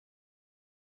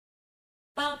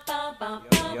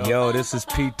Yo, this is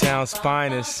P-Town's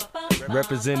finest,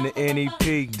 representing the NEP,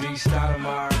 D.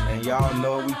 Stoudemire, and y'all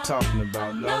know what we talking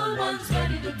about. No one's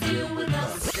ready to deal with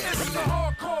us.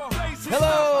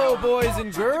 Hello, boys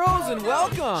and girls, and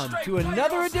welcome to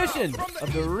another edition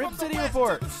of the Rip City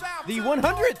Report, the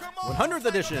 100th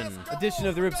edition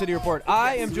of the Rip City Report.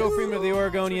 I am Joe Freeman of the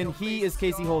Oregonian. He is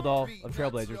Casey Holdahl of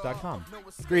Trailblazers.com.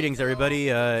 Greetings,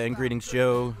 everybody, and greetings,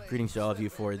 Joe. Greetings to all of you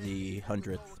for the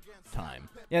 100th time.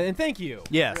 Yeah, and thank you.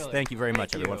 Yes, really. Thank you very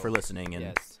much, everyone, for listening. And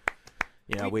yes.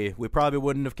 you know, we probably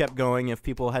wouldn't have kept going if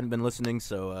people hadn't been listening.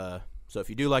 So if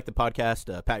you do like the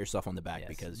podcast, pat yourself on the back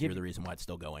because you're the reason why it's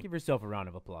still going. Give yourself a round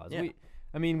of applause. Yeah.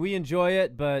 We enjoy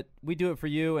it, but we do it for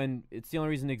you, and it's the only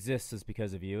reason it exists is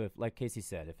because of you. If, like Casey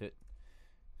said, if it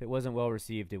wasn't well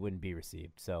received, it wouldn't be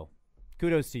received. So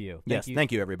kudos to you.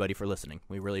 Thank you, everybody, for listening.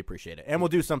 We really appreciate it. And we'll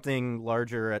do something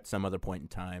larger at some other point in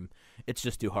time. It's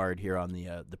just too hard here on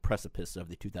the precipice of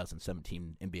the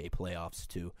 2017 NBA playoffs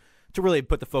to really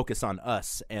put the focus on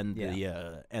us and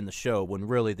the show when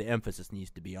really the emphasis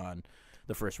needs to be on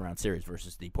the first round series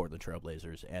versus the Portland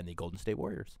Trailblazers and the Golden State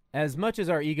Warriors. As much as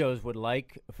our egos would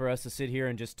like for us to sit here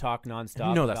and just talk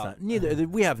nonstop. No, that's not. Neither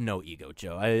we have no ego,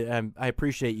 Joe. I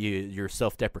appreciate your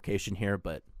self-deprecation here,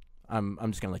 but I'm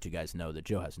just gonna let you guys know that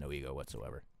Joe has no ego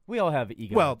whatsoever. We all have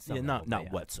ego. Well,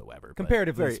 not whatsoever.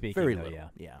 Comparatively speaking, very though,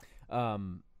 little. Yeah.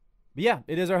 But yeah,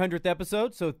 it is our 100th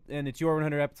episode, and it's your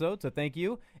 100th episode, so thank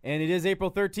you. And it is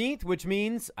April 13th, which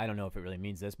means, I don't know if it really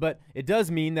means this, but it does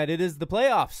mean that it is the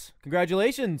playoffs.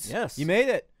 Congratulations. Yes. You made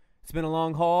it. It's been a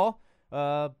long haul.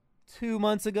 2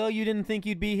 months ago, you didn't think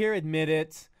you'd be here. Admit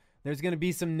it. There's going to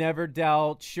be some never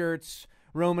doubt shirts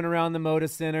roaming around the Moda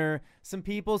Center. Some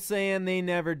people saying they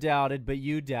never doubted, but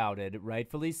you doubted.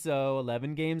 Rightfully so.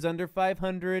 11 games under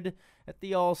 500 at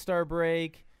the All-Star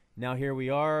break. Now here we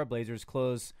are. Blazers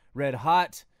close red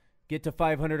hot. Get to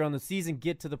 500 on the season.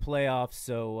 Get to the playoffs.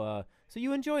 So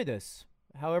you enjoy this.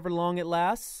 However long it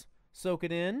lasts, soak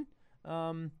it in.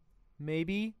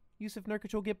 Maybe Jusuf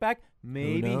Nurkic will get back.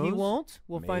 Maybe he won't.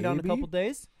 We'll find out in a couple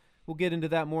days. We'll get into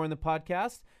that more in the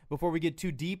podcast. Before we get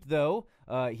too deep, though,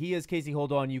 he is Casey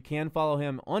Holdahl, and you can follow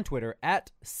him on Twitter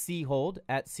at CHold,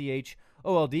 at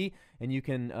CHOLD, and you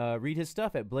can read his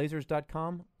stuff at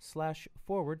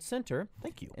blazers.com/forward-center.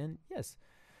 Thank you. And yes,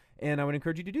 and I would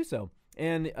encourage you to do so.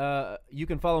 And you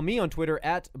can follow me on Twitter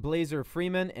at Blazer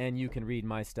Freeman, and you can read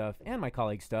my stuff and my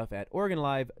colleagues' stuff at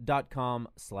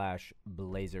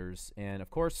OregonLive.com/Blazers. And, of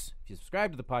course, if you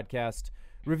subscribe to the podcast,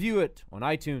 review it on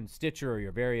iTunes, Stitcher, or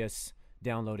your various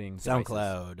downloading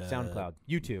SoundCloud, devices. SoundCloud,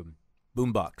 YouTube,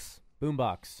 Boombox,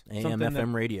 AM,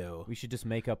 FM radio. We should just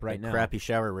make up right now. Crappy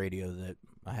shower radio that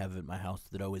I have at my house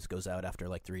that always goes out after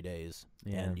like 3 days,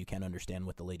 and you can't understand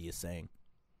what the lady is saying.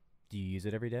 Do you use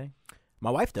it every day?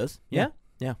 My wife does. Yeah.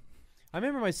 I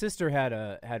remember my sister had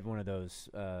one of those.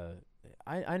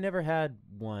 I never had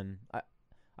one.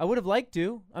 I would have liked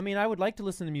to. I mean, I would like to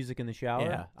listen to music in the shower.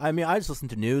 Yeah. I mean, I just listen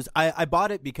to news. I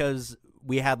bought it because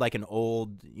we had like an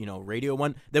old, radio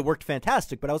one that worked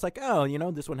fantastic, but I was like, oh,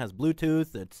 this one has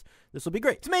Bluetooth. This will be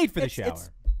great. It's made for the shower.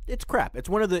 It's crap. It's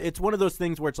one of those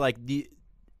things where it's like the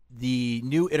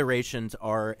new iterations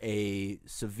are a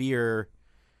severe.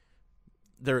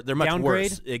 They're much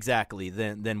downgrade? Worse, exactly,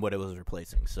 than what it was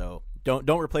replacing. So don't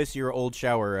replace your old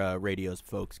shower radios,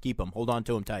 folks. Keep them. Hold on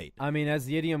to them tight. I mean, as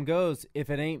the idiom goes, if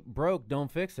it ain't broke,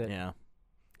 don't fix it. Yeah,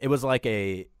 it was like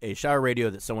a shower radio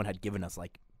that someone had given us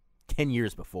like 10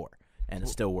 years before, and it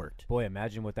still worked. Boy,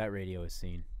 imagine what that radio has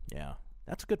seen. Yeah,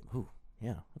 that's a good.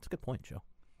 That's a good point, Joe.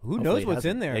 Who knows what's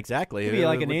in there? Exactly. Could be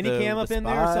like an anti-cam up in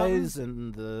there or something.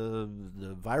 And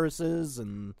the viruses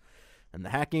and the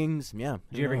hackings. Yeah.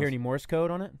 Did you ever hear any Morse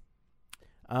code on it?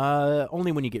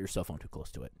 Only when you get your cell phone too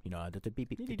close to it.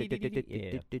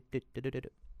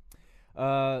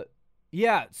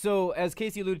 Yeah, so as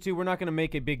Casey alluded to, we're not going to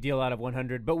make a big deal out of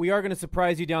 100, but we are going to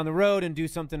surprise you down the road and do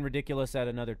something ridiculous at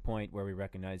another point where we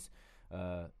recognize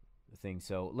things.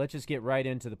 So let's just get right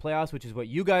into the playoffs, which is what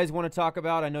you guys want to talk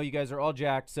about. I know you guys are all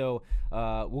jacked, so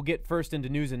we'll get first into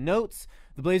news and notes.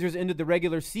 The Blazers ended the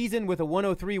regular season with a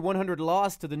 103-100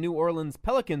 loss to the New Orleans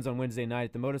Pelicans on Wednesday night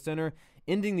at the Moda Center,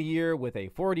 ending the year with a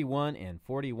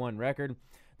 41-41 record.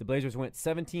 The Blazers went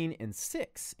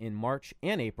 17-6 in March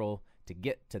and April to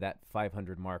get to that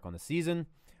 500 mark on the season.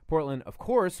 Portland, of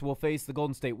course, will face the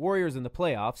Golden State Warriors in the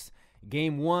playoffs.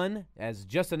 Game 1, as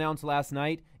just announced last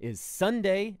night, is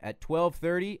Sunday at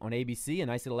 12:30 on ABC, a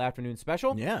nice little afternoon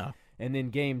special. Yeah. And then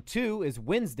Game 2 is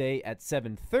Wednesday at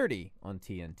 7:30 on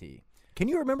TNT. Can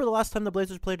you remember the last time the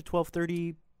Blazers played at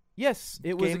 12:30? Yes,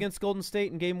 it was against Golden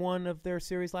State in Game 1 of their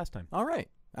series last time. All right.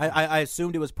 I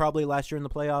assumed it was probably last year in the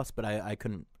playoffs, but I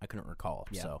couldn't recall.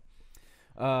 Yeah.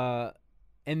 So,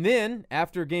 and then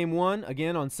after Game 1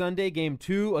 again on Sunday, Game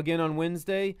 2 again on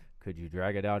Wednesday. Could you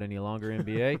drag it out any longer,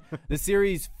 NBA? The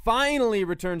series finally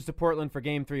returns to Portland for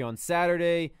Game 3 on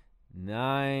Saturday,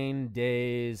 9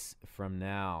 days from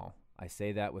now. I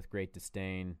say that with great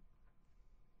disdain.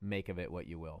 Make of it what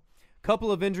you will.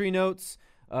 Couple of injury notes.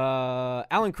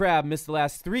 Alan Crabb missed the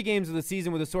last 3 games of the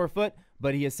season with a sore foot,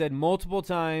 but he has said multiple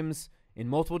times in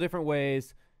multiple different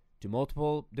ways to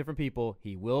multiple different people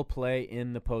he will play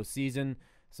in the postseason.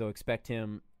 So expect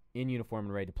him in uniform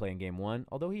and ready to play in Game 1,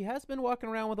 although he has been walking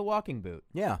around with a walking boot.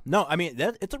 Yeah. No, I mean,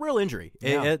 it's a real injury.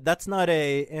 Yeah. That's not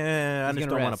I just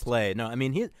don't want to play. No, I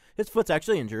mean, his foot's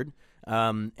actually injured,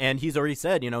 and he's already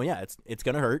said, it's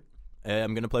going to hurt.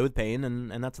 I'm going to play with pain,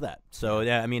 and that's that. So,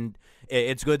 yeah, I mean,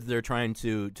 it's good that they're trying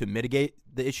to mitigate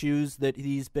the issues that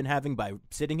he's been having by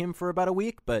sitting him for about a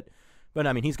week, but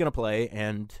I mean, he's going to play,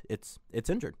 and it's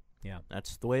injured. Yeah.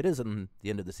 That's the way it is at the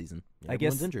end of the season. I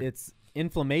guess injured. It's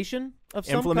inflammation of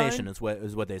some inflammation kind.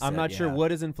 is what they said. I'm not sure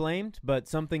what is inflamed, but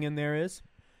something in there is.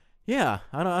 Yeah,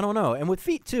 I don't know. And with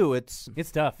feet too, it's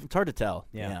tough. It's hard to tell.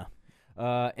 Yeah.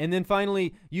 And then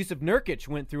finally, Jusuf Nurkic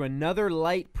went through another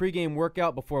light pregame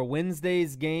workout before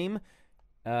Wednesday's game.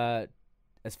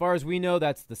 As far as we know,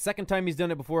 that's the second time he's done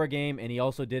it before a game, and he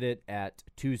also did it at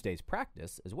Tuesday's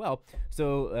practice as well.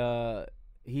 So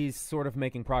he's sort of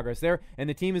making progress there, and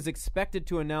the team is expected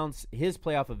to announce his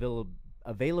playoff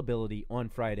availability on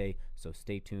Friday, so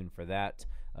stay tuned for that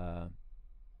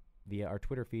via our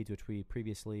Twitter feeds, which we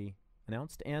previously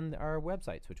announced, and our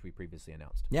websites, which we previously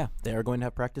announced. Yeah, they are going to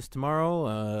have practice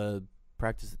tomorrow,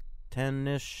 practice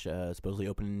 10-ish, supposedly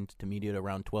open to media at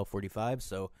around 12:45,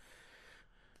 so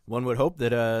one would hope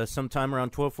that sometime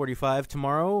around 12:45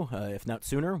 tomorrow, if not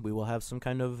sooner, we will have some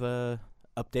kind of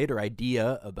update or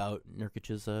idea about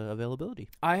Nurkic's availability.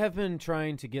 I have been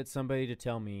trying to get somebody to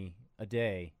tell me a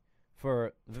day for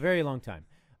a very long time.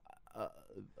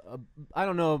 I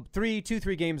don't know, 3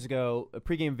 games ago,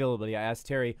 pregame availability, I asked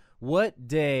Terry, what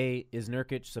day is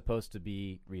Nurkic supposed to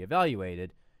be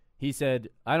reevaluated? He said,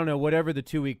 I don't know, whatever the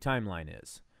 2-week timeline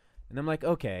is. And I'm like,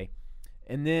 okay.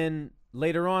 And then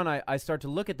later on, I start to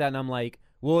look at that, and I'm like,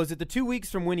 well, is it the 2 weeks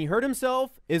from when he hurt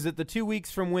himself? Is it the 2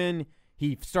 weeks from when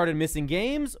he started missing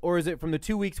games, or is it from the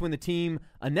 2 weeks when the team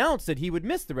announced that he would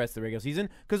miss the rest of the regular season?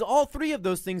 Because all 3 of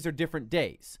those things are different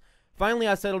days. Finally,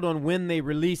 I settled on when they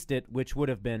released it, which would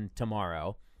have been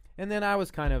tomorrow. And then I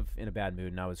was kind of in a bad mood,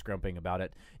 and I was grumping about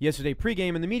it yesterday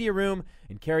pregame in the media room,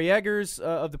 and Kerry Eggers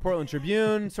of the Portland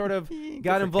Tribune sort of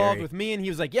got involved with me, and he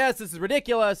was like, yes, this is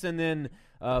ridiculous. And then,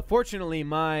 fortunately,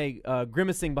 my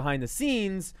grimacing behind the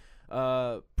scenes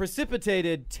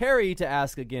precipitated Kerry to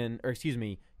ask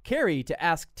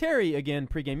Terry again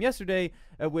pregame yesterday,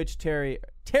 at which Terry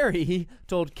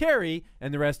told Kerry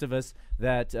and the rest of us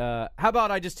that, how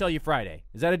about I just tell you Friday?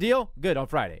 Is that a deal? Good, on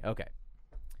Friday. Okay.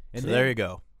 And so there you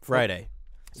go. Friday.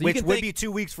 So which would be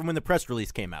 2 weeks from when the press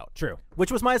release came out. True.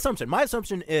 Which was my assumption. My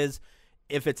assumption is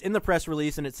if it's in the press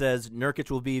release and it says Nurkic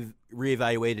will be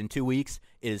reevaluated in 2 weeks,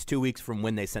 it is 2 weeks from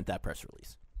when they sent that press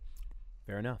release.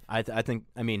 Fair enough. I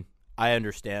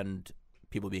understand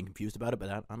people being confused about it,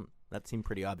 but that seemed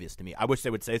pretty obvious to me. I wish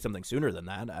they would say something sooner than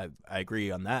that. I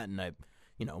agree on that, and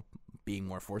being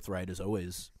more forthright is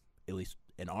always, at least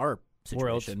in our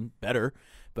situation, better.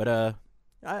 But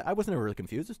I wasn't ever really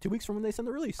confused. It's 2 weeks from when they send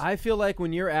the release. I feel like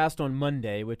when you're asked on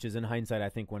Monday, which is in hindsight, I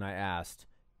think when I asked,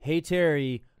 hey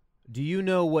Terry, do you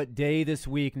know what day this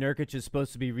week Nurkic is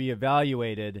supposed to be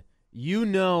reevaluated? You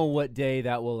know what day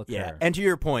that will occur. Yeah, and to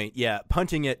your point,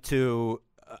 punting it to.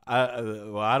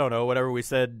 I don't know, whatever we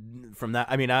said from that.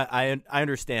 I mean, I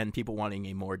understand people wanting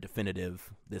a more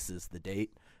definitive, this is the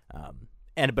date.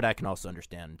 But I can also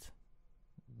understand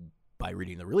by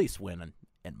reading the release when,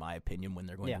 in my opinion, when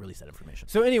they're going to release that information.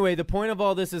 So anyway, the point of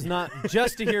all this is not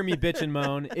just to hear me bitch and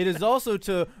moan. It is also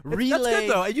to relay. That's good,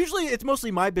 though. Usually it's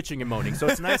mostly my bitching and moaning, so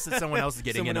it's nice that someone else is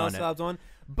getting in on it.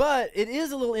 But it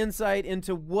is a little insight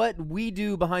into what we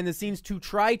do behind the scenes to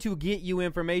try to get you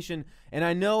information. And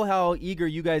I know how eager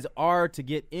you guys are to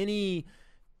get any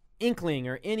inkling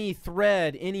or any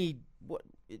thread, any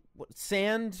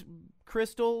sand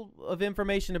crystal of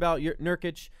information about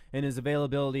Nurkic and his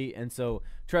availability. And so,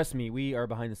 trust me, we are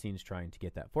behind the scenes trying to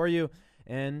get that for you.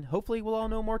 And hopefully we'll all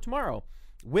know more tomorrow.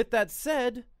 With that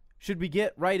said, should we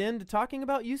get right into talking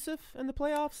about Jusuf and the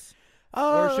playoffs?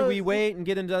 Or should we wait and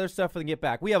get into other stuff and get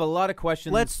back? We have a lot of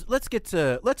questions.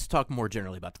 Let's talk more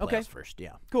generally about the playoffs first.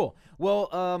 Yeah. Cool. Well,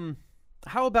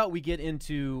 how about we get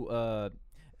into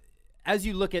as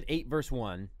you look at 8 verse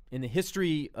 1 in the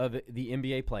history of the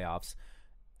NBA playoffs,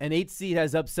 an 8 seed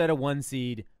has upset a 1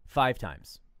 seed 5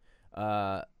 times.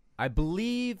 I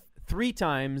believe 3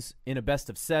 times in a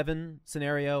best-of-7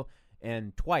 scenario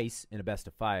and twice in a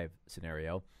best-of-5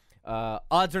 scenario.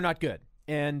 Odds are not good,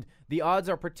 and the odds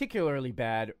are particularly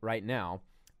bad right now,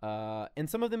 and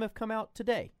some of them have come out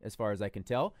today, as far as I can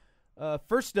tell.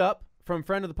 First up, from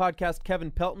friend of the podcast, Kevin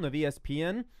Pelton of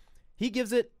ESPN, he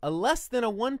gives it a less than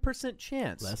a 1%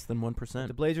 chance. Less than 1%.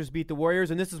 The Blazers beat the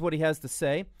Warriors, and this is what he has to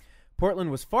say.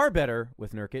 Portland was far better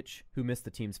with Nurkic, who missed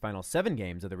the team's final 7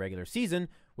 games of the regular season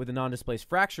with a non-displaced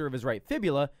fracture of his right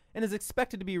fibula and is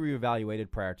expected to be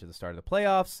reevaluated prior to the start of the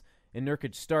playoffs. In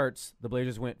Nurkic starts, the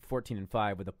Blazers went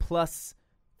 14-5 with a plus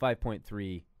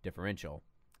 5.3 differential.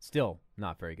 Still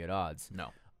not very good odds. No.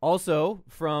 Also,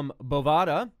 from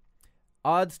Bovada,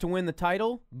 odds to win the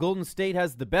title, Golden State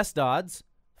has the best odds,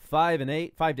 5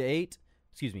 to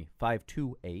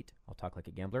 8. I'll talk like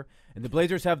a gambler. And the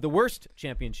Blazers have the worst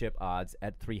championship odds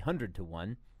at 300 to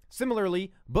 1.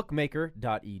 Similarly,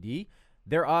 bookmaker.ed,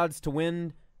 their odds to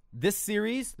win this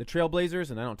series, the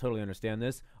Trailblazers, and I don't totally understand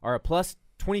this, are a plus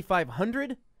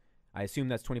 2,500. I assume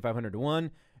that's 2,500 to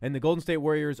 1. And the Golden State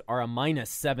Warriors are a minus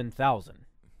 7,000,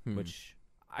 which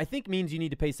I think means you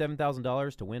need to pay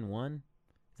 $7,000 to win one.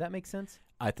 Does that make sense?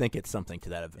 I think it's something to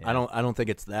that effect. Yeah. I don't think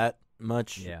it's that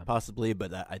much, possibly,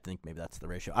 but I think maybe that's the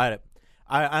ratio.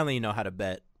 I only know how to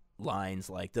bet lines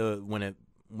like when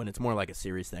it's more like a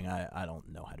series thing. I don't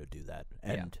know how to do that,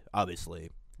 and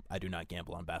obviously I do not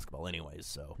gamble on basketball anyways.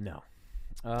 So no,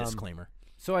 disclaimer.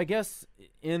 So I guess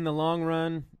in the long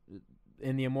run,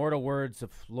 in the immortal words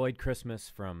of Lloyd Christmas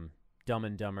from Dumb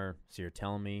and Dumber, so you're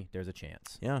telling me there's a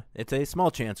chance? Yeah, it's a small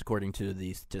chance according to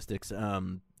the statistics.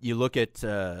 You look at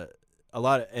a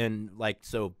lot,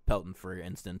 so Pelton, for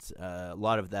instance, a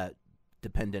lot of that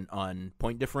dependent on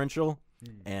point differential,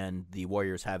 and the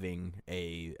Warriors having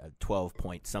a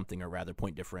 12-point something or rather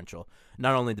point differential.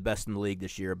 Not only the best in the league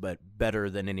this year, but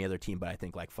better than any other team, but I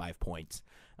think like 5 points.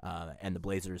 And the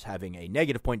Blazers having a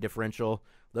negative point differential.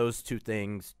 Those two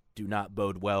things do not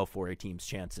bode well for a team's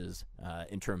chances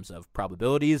in terms of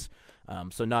probabilities.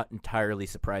 So not entirely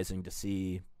surprising to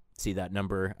see that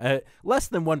number. Less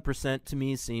than 1% to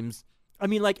me seems,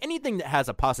 like anything that has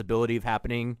a possibility of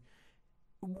happening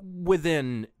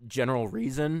within general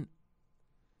reason,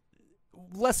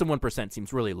 less than 1%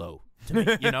 seems really low to me.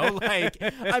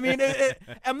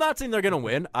 I'm not saying they're going to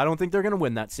win. I don't think they're going to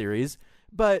win that series,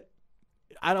 but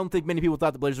I don't think many people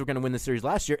thought the Blazers were going to win the series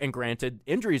last year, and granted,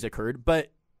 injuries occurred,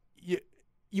 but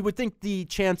you would think the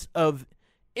chance of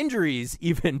injuries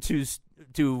even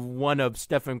to one of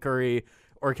Stephen Curry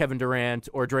or Kevin Durant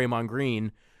or Draymond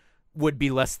Green would be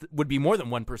more than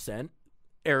 1%.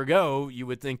 Ergo, you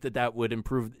would think that would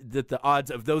improve, that the odds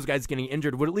of those guys getting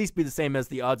injured would at least be the same as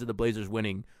the odds of the Blazers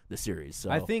winning the series. So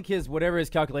I think whatever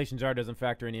his calculations are doesn't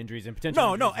factor in injuries and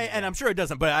potential. No, and I'm sure it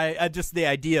doesn't. But I just the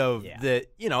idea of that,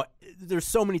 there's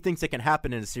so many things that can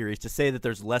happen in a series. To say that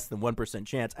there's less than 1%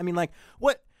 chance,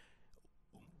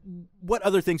 what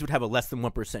other things would have a less than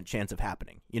 1% chance of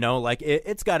happening?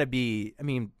 It's got to be.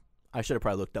 I should have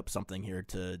probably looked up something here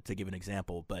to give an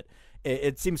example, but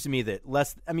it seems to me that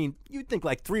you'd think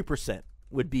like 3%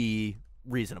 would be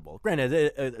reasonable. Granted,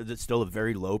 it's still a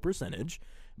very low percentage,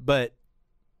 but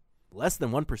less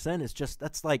than 1% is just,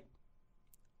 that's like,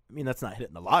 that's not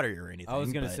hitting the lottery or anything. I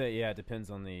was going to say, it depends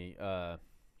on the,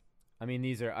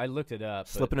 these are, I looked it up.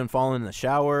 Slipping and falling in the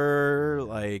shower,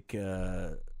 I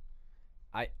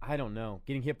don't know.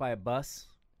 Getting hit by a bus.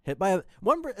 Hit by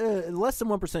less than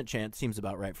 1% chance seems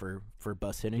about right for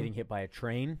bus hitting. Getting hit by a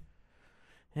train.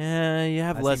 You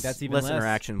have less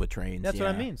interaction with trains. That's what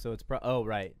I mean. So it's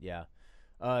right, yeah.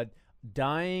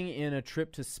 Dying in a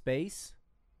trip to space.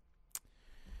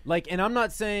 And I'm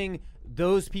not saying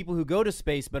those people who go to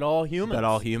space, but all humans. But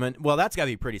all human. Well, that's got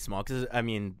to be pretty small because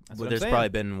there's probably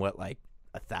been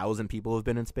 1,000 people have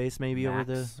been in space maybe over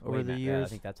the years. Yeah, I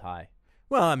think that's high.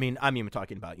 Well, I'm even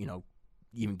talking about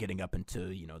even getting up into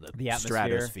the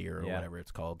stratosphere or whatever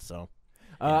it's called. So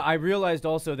I realized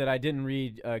also that I didn't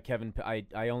read Kevin.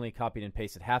 I only copied and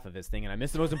pasted half of his thing, and I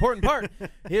missed the most important part.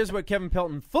 Here's what Kevin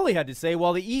Pelton fully had to say: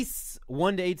 while the East's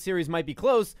 1-8 series might be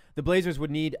close, the Blazers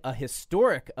would need a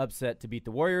historic upset to beat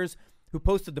the Warriors, who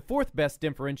posted the 4th best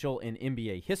differential in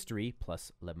NBA history,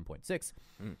 plus 11.6.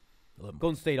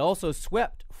 Golden State also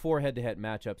swept 4 head-to-head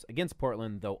matchups against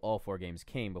Portland, though all 4 games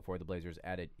came before the Blazers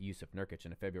added Jusuf Nurkic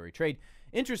in a February trade.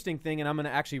 Interesting thing, and I'm going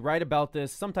to actually write about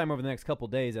this sometime over the next couple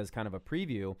days as kind of a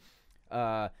preview.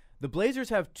 The Blazers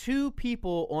have 2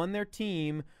 people on their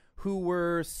team who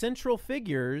were central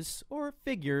figures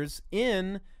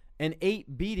in an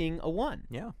 8 beating a 1.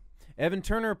 Yeah. Evan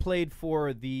Turner played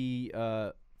for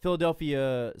the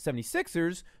Philadelphia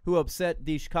 76ers, who upset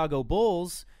the Chicago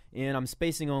Bulls, and I'm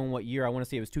spacing on what year. I want to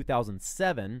say it was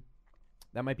 2007.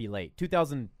 That might be late.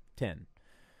 2010.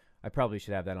 I probably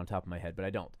should have that on top of my head, but I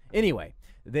don't. Anyway,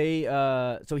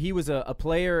 so he was a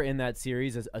player in that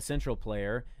series, a central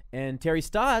player, and Terry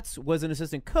Stotts was an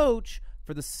assistant coach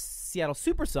for the Seattle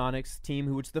Supersonics team,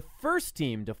 who was the first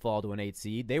team to fall to an 8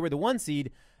 seed. They were the 1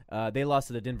 seed. They lost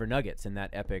to the Denver Nuggets in that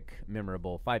epic,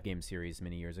 memorable 5-game series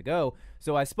many years ago.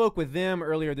 So I spoke with them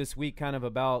earlier this week kind of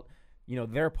about,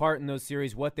 their part in those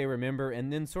series, what they remember,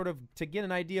 and then sort of to get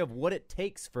an idea of what it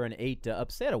takes for an 8 to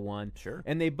upset a 1. Sure.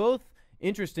 And they both,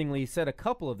 interestingly, said a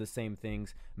couple of the same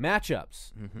things.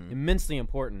 Matchups, immensely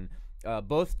important.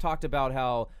 Both talked about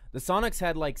how the Sonics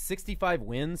had like 65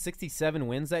 wins, 67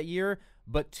 wins that year,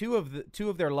 but two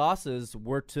of their losses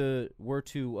were to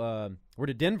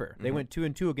Denver. They went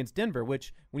 2-2 against Denver,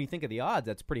 which when you think of the odds,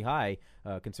 that's pretty high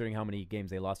considering how many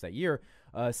games they lost that year.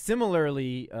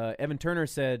 Similarly, Evan Turner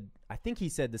said, I think he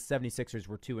said the 76ers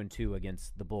were 2-2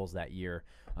 against the Bulls that year.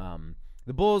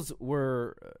 The Bulls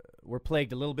were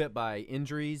plagued a little bit by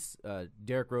injuries.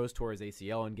 Derrick Rose tore his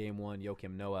ACL in Game 1.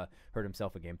 Joakim Noah hurt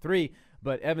himself in Game 3.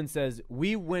 But Evan says,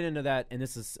 we went into that, and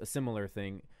this is a similar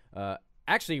thing.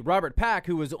 Actually, Robert Pack,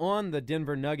 who was on the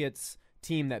Denver Nuggets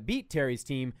team that beat Terry's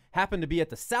team, happened to be at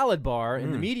the salad bar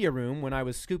in the media room when I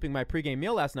was scooping my pregame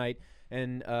meal last night,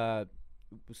 and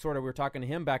we were talking to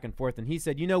him back and forth, and he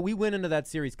said, we went into that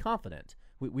series confident.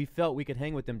 We felt we could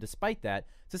hang with them despite that.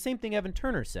 It's the same thing Evan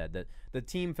Turner said, that the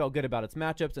team felt good about its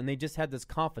matchups, and they just had this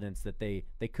confidence that they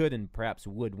could and perhaps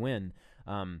would win.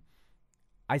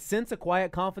 I sense a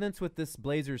quiet confidence with this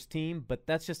Blazers team, but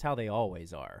that's just how they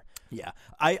always are. Yeah,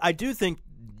 I do think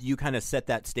you kind of set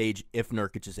that stage if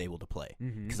Nurkic is able to play.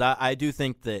 Because I do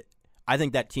think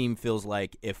that team feels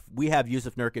like if we have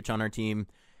Jusuf Nurkic on our team,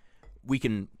 we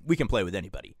can play with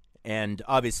anybody. And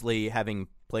obviously, having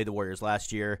played the Warriors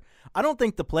last year, I don't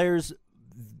think the players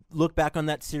look back on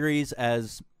that series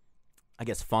as, I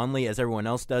guess, fondly as everyone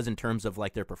else does in terms of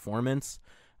like their performance.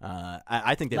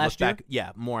 I think they look back,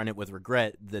 more on it with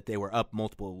regret that they were up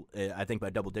multiple, I think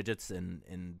by double digits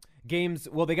in games.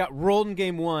 Well, they got rolled in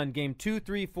Game 1, Game 2,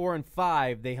 3, 4, and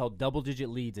 5. They held double-digit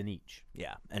leads in each.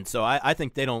 Yeah, and so I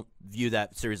think they don't view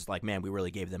that series as like, man, we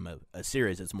really gave them a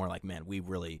series. It's more like, man, we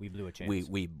blew a chance.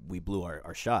 We blew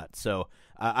our shot. So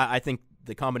I think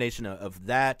the combination of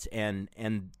that and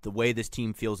the way this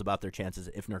team feels about their chances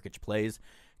if Nurkic plays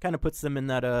kind of puts them in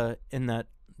that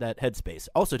headspace.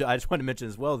 Also, I just want to mention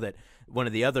as well that one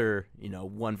of the other,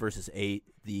 1 versus 8,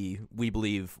 we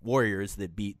believe Warriors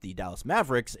that beat the Dallas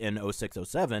Mavericks in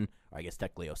 06-07, or I guess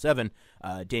technically 07.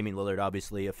 Damian Lillard,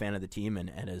 obviously a fan of the team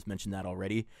and has mentioned that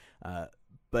already.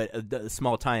 But the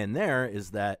small tie-in there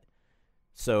is that,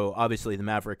 so obviously the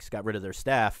Mavericks got rid of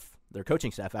their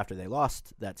coaching staff after they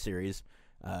lost that series.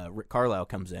 Rick Carlisle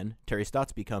comes in. Terry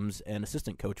Stotts becomes an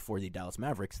assistant coach for the Dallas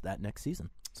Mavericks that next season.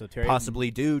 So Terry,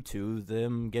 possibly due to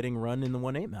them getting run in the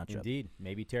 1-8 matchup. Indeed.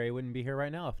 Maybe Terry wouldn't be here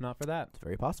right now if not for that. It's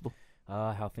very possible.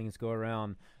 How things go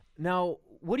around. Now,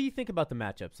 what do you think about the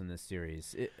matchups in this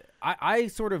series? I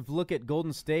sort of look at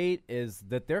Golden State as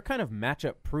that they're kind of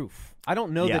matchup proof. I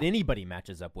don't know that anybody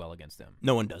matches up well against them.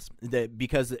 No one does.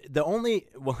 Because the only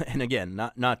 – well, and again,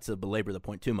 not to belabor the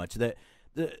point too much, the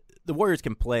Warriors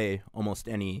can play almost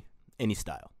any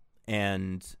style.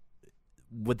 And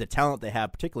with the talent they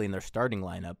have, particularly in their starting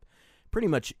lineup, pretty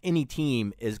much any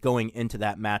team is going into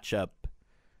that matchup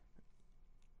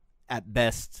at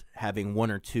best having 1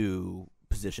 or 2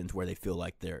 positions where they feel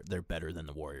like they're better than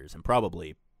the Warriors, and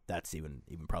probably that's even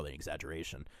probably an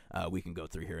exaggeration. We can go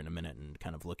through here in a minute and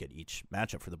kind of look at each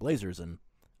matchup for the Blazers, and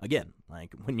again,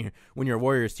 like when you're a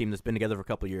Warriors team that's been together for a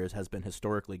couple of years, has been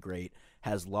historically great,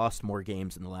 has lost more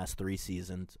games in the last 3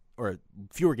 seasons, or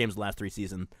fewer games in the last 3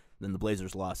 seasons than the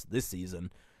Blazers lost this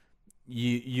season,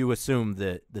 you assume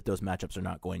that those matchups are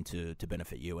not going to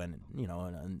benefit you, and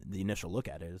and the initial look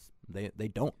at it is they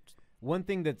don't. One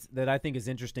thing that I think is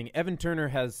interesting, Evan Turner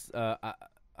has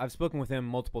I've spoken with him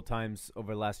multiple times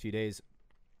over the last few days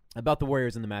about the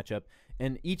Warriors in the matchup,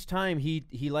 and each time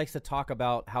he likes to talk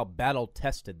about how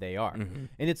battle-tested they are. And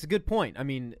it's a good point. I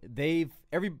mean,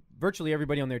 virtually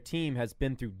everybody on their team has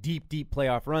been through deep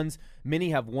playoff runs.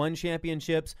 Many have won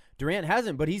championships. Durant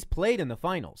hasn't, but he's played in the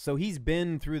finals. So he's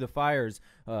been through the fires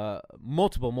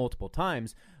multiple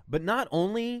times. But not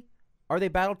only are they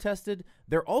battle-tested,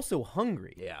 they're also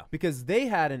hungry. Yeah. Because they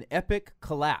had an epic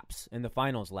collapse in the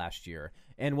finals last year.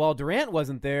 And while Durant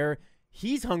wasn't there,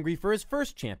 he's hungry for his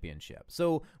first championship.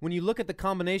 So when you look at the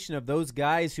combination of those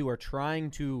guys who are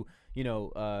trying to,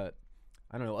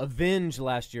 avenge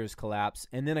last year's collapse,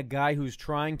 and then a guy who's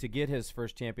trying to get his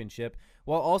first championship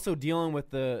while also dealing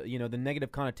with the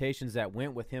negative connotations that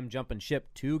went with him jumping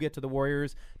ship to get to the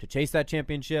Warriors to chase that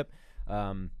championship.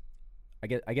 I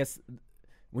guess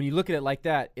when you look at it like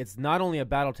that, it's not only a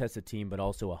battle-tested team but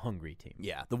also a hungry team.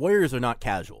 Yeah, the Warriors are not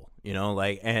casual,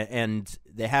 and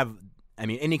they have. I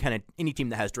mean, any team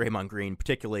that has Draymond Green,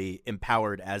 particularly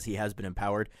empowered as he has been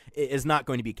empowered, is not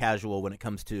going to be casual when it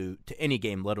comes to any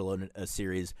game, let alone a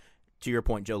series. To your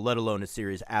point, Joe, let alone a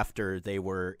series after they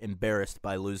were embarrassed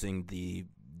by losing the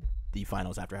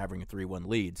finals after having a 3-1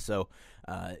 lead. So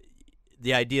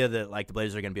the idea that the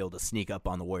Blazers are going to be able to sneak up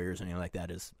on the Warriors or anything like that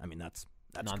is, that's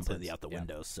nonsense. Completely out the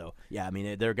window. So yeah,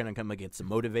 they're going to come against a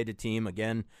motivated team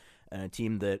again, a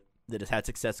team that has had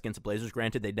success against the Blazers.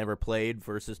 Granted, they never played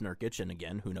versus Nurkic, and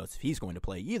again, who knows if he's going to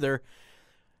play either.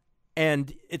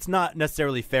 And it's not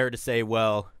necessarily fair to say,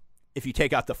 well, if you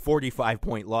take out the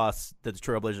 45-point loss that the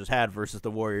Trailblazers had versus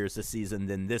the Warriors this season,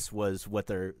 then this was what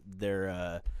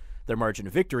their margin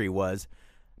of victory was.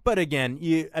 But again,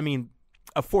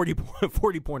 a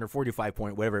 40-point or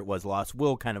 45-point, whatever it was, loss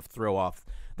will kind of throw off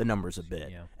the numbers a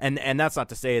bit. Yeah. And that's not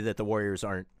to say that the Warriors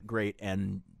aren't great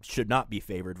and should not be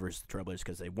favored versus the Trailblazers,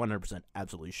 because they 100%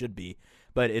 absolutely should be.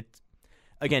 But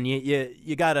again,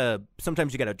 you gotta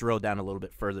sometimes you gotta drill down a little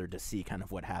bit further to see kind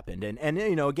of what happened. And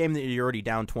a game that you're already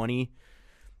down 20,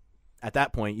 at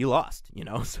that point you lost.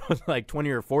 So it's like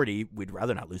 20 or 40. We'd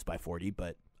rather not lose by 40,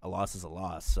 but a loss is a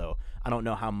loss. So I don't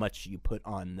know how much you put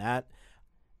on that.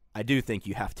 I do think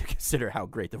you have to consider how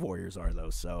great the Warriors are, though.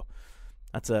 So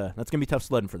that's gonna be tough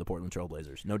sledding for the Portland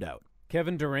Trailblazers, no doubt.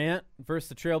 Kevin Durant versus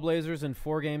the Trailblazers in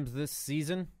 4 games this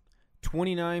season,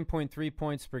 29.3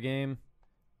 points per game,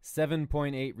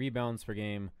 7.8 rebounds per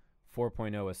game,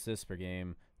 4.0 assists per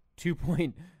game,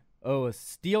 2.0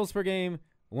 steals per game,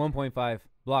 1.5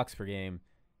 blocks per game.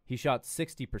 He shot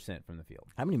 60% from the field.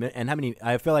 How many?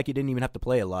 I feel like he didn't even have to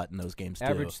play a lot in those games.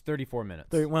 Average 34 minutes.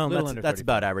 That's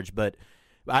about average. But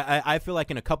I feel like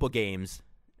in a couple games,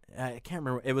 I can't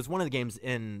remember. It was one of the games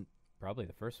in probably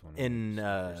the first one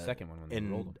or second one when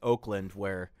in Oakland,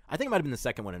 where I think it might have been the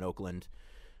second one in Oakland,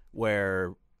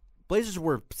 where Blazers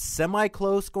were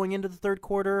semi-close going into the third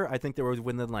quarter. I think they were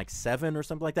within 7 or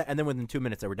something like that, and then within 2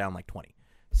 minutes they were down 20.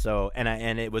 So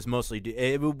and it was mostly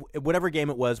whatever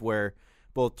game it was where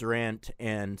both Durant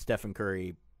and Stephen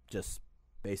Curry just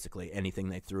basically anything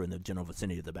they threw in the general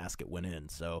vicinity of the basket went in.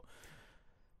 So,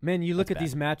 man, you look at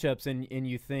these matchups and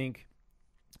you think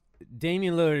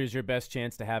Damian Lillard is your best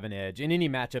chance to have an edge in any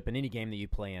matchup in any game that you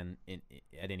play in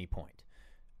at any point.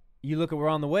 You look at we're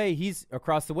on the way. He's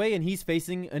across the way, and he's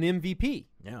facing an MVP,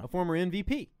 a former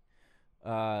MVP.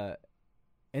 And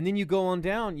then you go on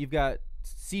down. You've got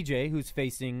CJ, who's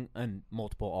facing a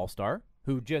multiple All-Star,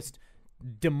 who just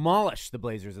demolished the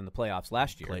Blazers in the playoffs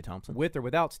last year. Klay Thompson. With or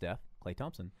without Steph. Klay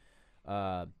Thompson.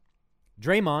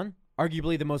 Draymond,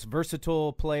 arguably the most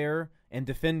versatile player and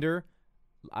defender.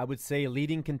 I would say a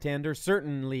leading contender,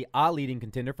 certainly a leading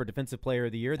contender for Defensive Player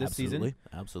of the Year this season.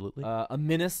 Absolutely. A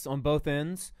menace on both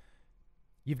ends.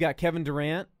 You've got Kevin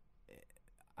Durant.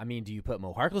 Do you put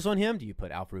Mo Harkless on him? Do you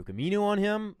put Al-Farouq Aminu on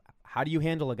him? How do you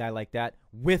handle a guy like that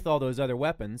with all those other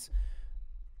weapons?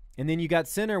 And then you got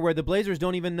center, where the Blazers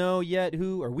don't even know yet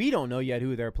we don't know yet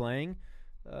who they're playing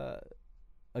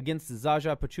against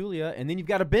Zaza Pachulia. And then you've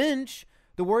got a bench.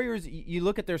 The Warriors, you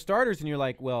look at their starters and you're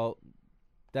like, well,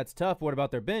 that's tough. What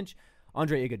about their bench?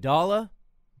 Andre Iguodala,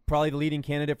 probably the leading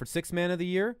candidate for Sixth Man of the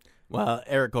Year. Well,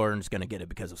 Eric Gordon's going to get it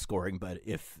because of scoring, but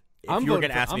if you were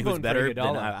going to ask me who's better,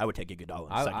 then I would take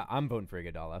Iguodala. I'm voting for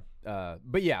Iguodala.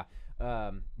 But yeah,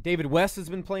 David West has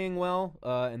been playing well,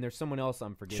 and there's someone else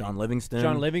I'm forgetting. Sean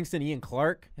Livingston. Ian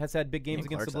Clark has had big games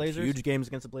against the Blazers. Huge games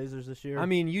against the Blazers this year.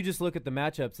 You just look at the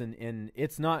matchups, and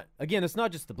it's not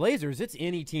just the Blazers. It's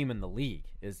any team in the league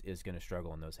is going to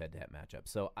struggle in those head-to-head matchups.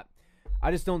 So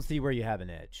I just don't see where you have an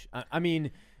edge.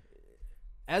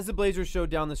 As the Blazers showed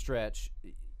down the stretch,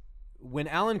 when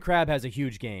Allen Crabbe has a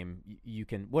huge game, you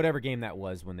can whatever game that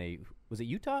was when was it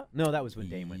Utah? No, that was when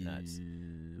Dame went nuts.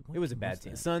 It was a bad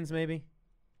team. Suns maybe.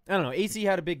 I don't know. AC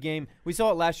had a big game. We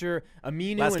saw it last year.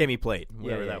 Last game he played,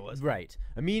 whatever that was. Right.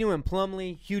 Aminu and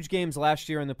Plumlee, huge games last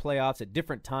year in the playoffs at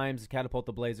different times to catapult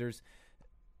the Blazers.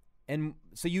 And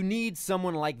so you need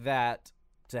someone like that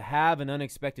to have an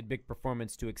unexpected big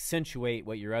performance to accentuate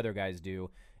what your other guys do.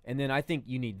 And then I think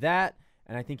you need that,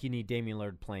 and I think you need Damian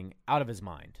Lillard playing out of his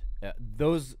mind.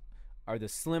 Those are the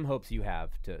slim hopes you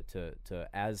have to,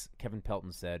 as Kevin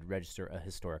Pelton said, register a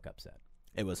historic upset.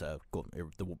 It was I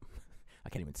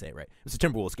can't even say it right. It was a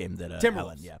Timberwolves game that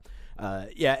Timberwolves.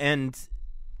 And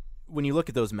when you look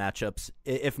at those matchups,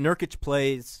 if Nurkic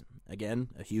plays, again,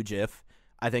 a huge if,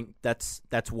 I think that's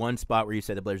one spot where you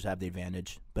say the Blazers have the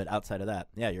advantage. But outside of that,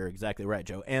 yeah, you're exactly right,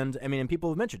 Joe. And I mean, and people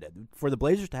have mentioned it. For the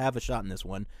Blazers to have a shot in this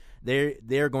one,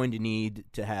 they're going to need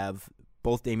to have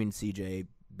both Damian and CJ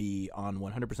be on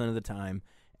 100% of the time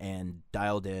and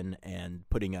dialed in and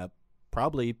putting up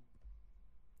probably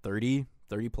 30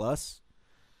 plus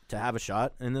to have a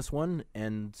shot in this one,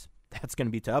 and that's going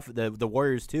to be tough. The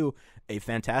Warriors, too, a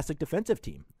fantastic defensive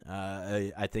team.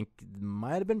 I think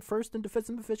might have been first in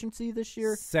defensive efficiency this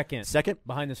year. Second.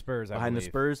 Behind the Spurs, I believe. The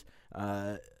Spurs.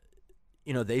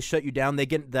 They shut you down. They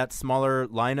get that smaller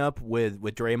lineup with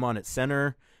Draymond at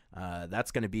center.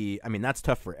 That's going to be – I mean, that's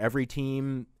tough for every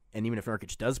team. And even if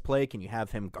Nurkic does play, can you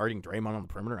have him guarding Draymond on the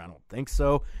perimeter? I don't think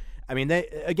so. I mean,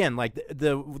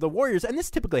 the Warriors – and this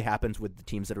typically happens with the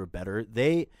teams that are better.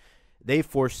 They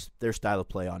force their style of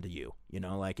play onto you,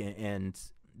 and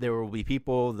there will be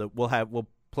people that will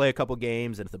play a couple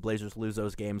games, and if the Blazers lose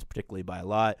those games, particularly by a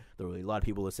lot, there will be a lot of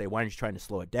people who say, why aren't you trying to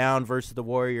slow it down versus the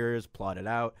Warriors, plot it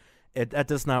out? That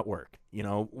does not work.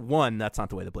 One, that's not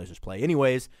the way the Blazers play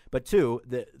anyways, but two,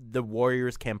 the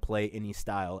Warriors can play any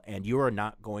style, and you're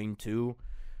not going to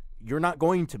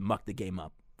muck the game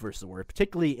up versus the Warriors,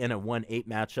 particularly in a 1-8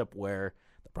 matchup where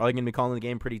they're probably going to be calling the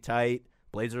game pretty tight.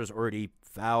 Blazers already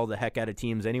foul the heck out of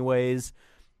teams anyways.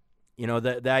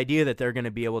 The idea that they're going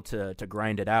to be able to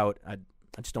grind it out, I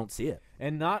just don't see it.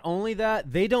 And not only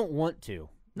that, they don't want to.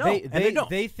 No, they don't.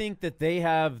 They think that they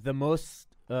have the most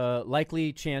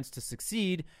likely chance to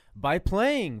succeed by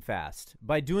playing fast,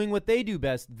 by doing what they do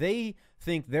best. They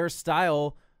think their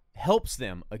style helps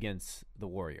them against the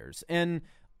Warriors. And,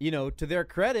 to their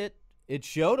credit, it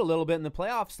showed a little bit in the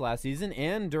playoffs last season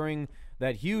and during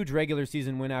that huge regular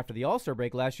season win after the All-Star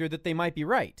break last year that they might be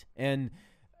right. And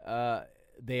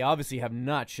they obviously have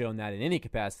not shown that in any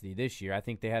capacity this year. I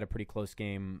think they had a pretty close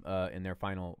game in their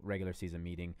final regular season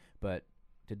meeting. But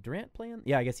did Durant play in?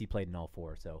 Yeah, I guess he played in all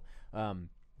four. So,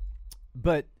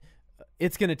 but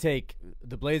it's going to take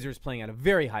the Blazers playing at a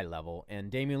very high level and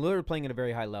Damian Lillard playing at a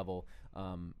very high level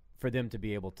for them to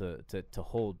be able to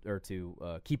hold or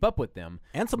to keep up with them,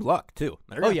 and some luck too.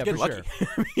 They're for lucky.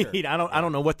 Sure. I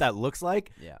don't know what that looks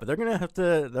like, yeah. But they're gonna have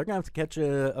to catch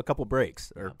a couple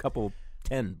breaks or a couple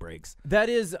 10 breaks. That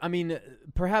is, I mean,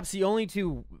 perhaps the only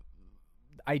two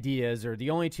ideas or the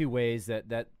only two ways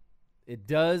that it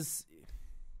does.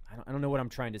 I don't know what I'm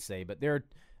trying to say, but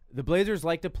the Blazers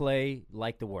like to play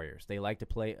like the Warriors. They like to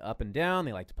play up and down.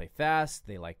 They like to play fast.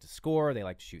 They like to score. They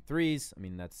like to shoot threes. I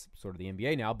mean, that's sort of the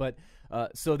NBA now. But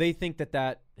so they think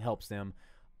that helps them.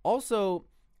 Also,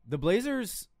 the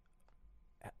Blazers,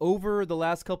 over the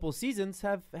last couple of seasons,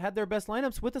 have had their best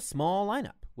lineups with a small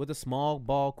lineup, with a small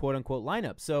ball, quote-unquote,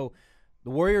 lineup. So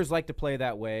the Warriors like to play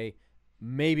that way.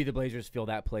 Maybe the Blazers feel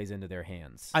that plays into their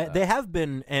hands. They have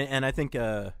been, and I think,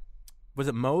 was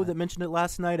it Mo that mentioned it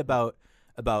last night about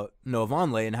Noah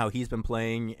Vonleh and how he's been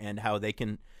playing and how they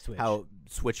can how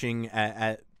switching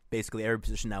at basically every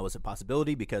position now is a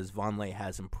possibility because Vonleh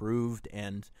has improved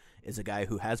and is a guy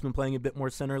who has been playing a bit more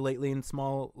center lately in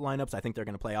small lineups. I think they're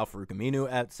going to play Al-Farouq Aminu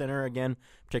at center again,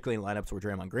 particularly in lineups where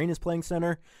Draymond Green is playing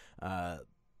center.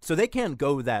 So they can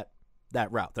go that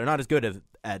route. They're not as good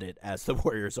at it as the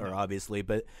Warriors are, obviously,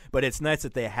 but it's nice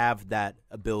that they have that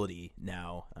ability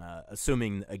now,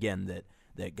 assuming, again,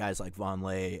 that guys like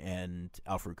Vonleh and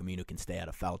Al-Farouq Aminu can stay out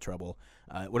of foul trouble.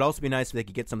 It would also be nice if they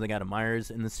could get something out of Myers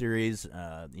in the series.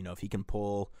 If he can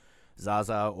pull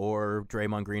Zaza or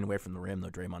Draymond Green away from the rim, though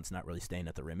Draymond's not really staying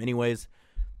at the rim anyways.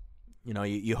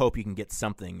 You hope you can get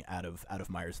something out of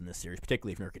Myers in this series,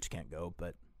 particularly if Nurkic can't go,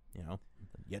 but,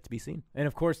 yet to be seen. And,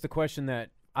 of course, the question that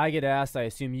I get asked, I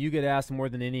assume you get asked more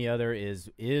than any other,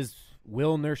 is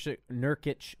will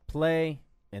Nurkic play?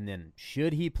 And then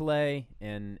should he play?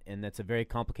 And that's a very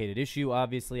complicated issue,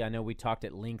 obviously. I know we talked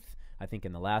at length, I think,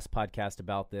 in the last podcast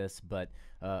about this. But,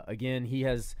 again, he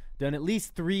has done at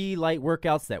least 3 light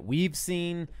workouts that we've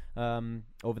seen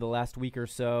over the last week or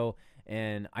so.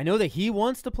 And I know that he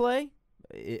wants to play.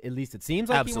 At least it seems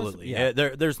like absolutely. He wants to.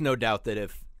 Yeah. There's no doubt that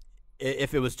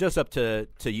if it was just up to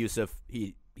Jusuf,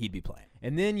 he'd be playing.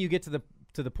 And then you get to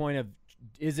the point of,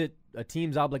 is it a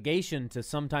team's obligation to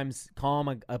sometimes calm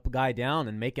a guy down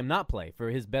and make him not play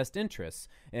for his best interests?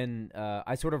 And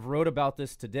I sort of wrote about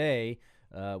this today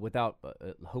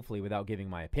hopefully without giving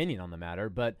my opinion on the matter.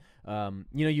 But,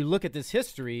 you look at this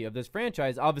history of this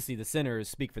franchise, obviously the centers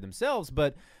speak for themselves,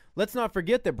 but let's not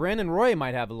forget that Brandon Roy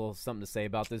might have a little something to say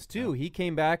about this too. He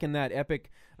came back in that epic,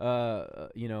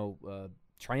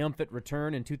 triumphant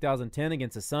return in 2010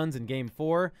 against the Suns in Game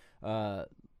 4.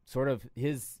 Sort of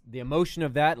the emotion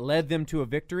of that led them to a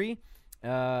victory.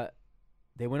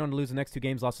 They they went on to lose the next 2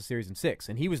 games, lost the series in 6.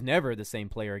 And he was never the same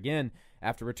player again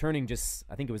after returning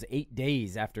I think it was 8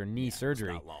 days after knee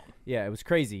surgery. It's not long. Yeah, it was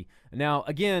crazy. Now,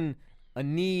 again, a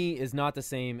knee is not the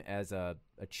same as a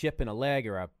chip in a leg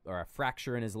or a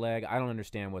fracture in his leg. I don't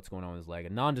understand what's going on with his leg. A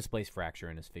non-displaced fracture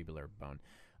in his fibular bone.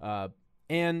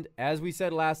 And as we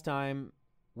said last time,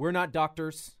 we're not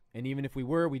doctors. And even if we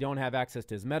were, we don't have access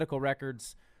to his medical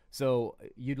records. So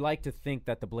you'd like to think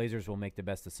that the Blazers will make the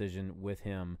best decision with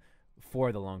him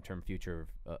for the long-term future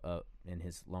and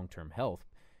his long-term health.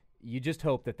 You just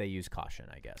hope that they use caution,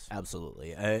 I guess.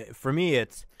 Absolutely. For me,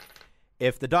 it's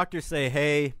if the doctors say,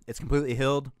 hey, it's completely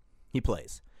healed, he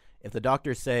plays. If the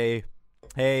doctors say,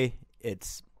 hey,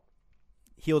 it's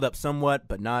healed up somewhat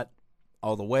but not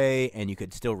all the way and you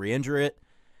could still re-injure it,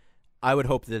 I would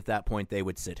hope that at that point they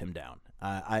would sit him down.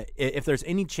 If there's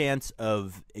any chance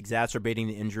of exacerbating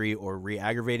the injury or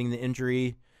re-aggravating the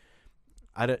injury,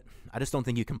 I just don't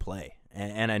think you can play.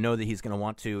 And I know that he's going to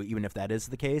want to, even if that is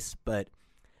the case, but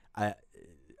I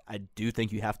do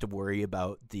think you have to worry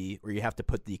about you have to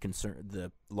put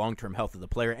the long-term health of the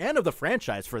player and of the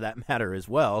franchise, for that matter, as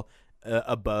well,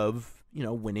 above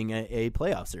winning a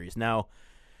playoff series. Now,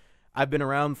 I've been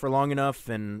around for long enough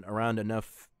and around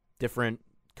enough different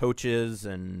coaches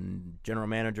and general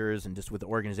managers and just with the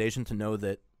organization to know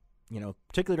that,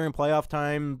 particularly during playoff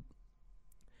time,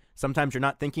 sometimes you're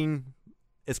not thinking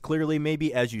as clearly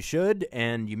maybe as you should,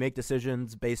 and you make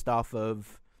decisions based off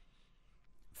of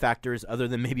factors other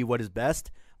than maybe what is best.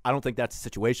 I don't think that's the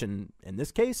situation in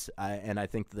this case, and I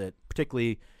think that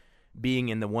particularly being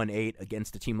in the 1-8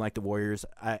 against a team like the Warriors,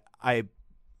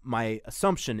 my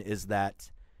assumption is that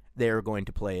they are going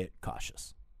to play it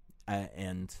cautious,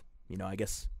 and I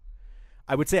guess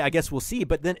I would say we'll see.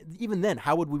 But then, even then,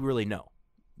 how would we really know?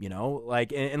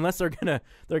 Unless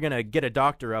they're gonna get a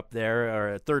doctor up there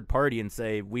or a third party and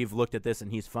say we've looked at this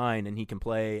and he's fine and he can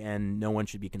play and no one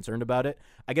should be concerned about it.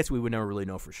 I guess we would never really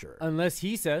know for sure. Unless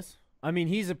he says. I mean,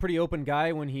 he's a pretty open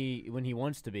guy when he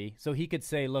wants to be. So he could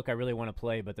say, "Look, I really want to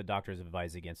play, but the doctors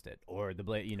advise against it." Or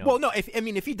Well, no.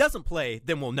 If he doesn't play,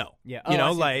 then we'll know. Yeah.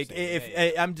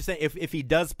 I'm just saying, if he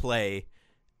does play,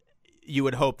 you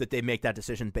would hope that they make that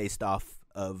decision based off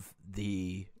of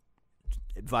the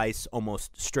advice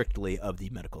almost strictly of the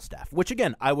medical staff, which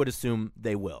again I would assume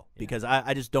they will, because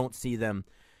I just don't see them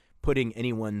putting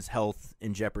anyone's health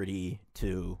in jeopardy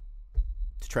to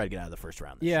try to get out of the first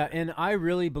round this year. And I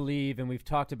really believe, and we've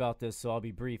talked about this, so I'll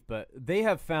be brief, but they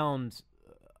have found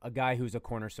a guy who's a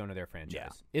cornerstone of their franchise. Yeah.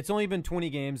 It's only been 20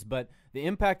 games, but the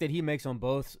impact that he makes on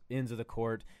both ends of the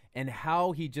court and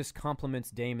how he just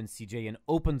complements Dame and CJ and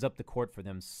opens up the court for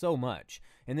them so much,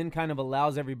 and then kind of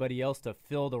allows everybody else to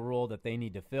fill the role that they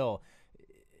need to fill.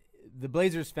 The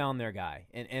Blazers found their guy,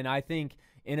 and I think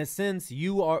in a sense,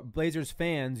 you are Blazers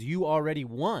fans, you already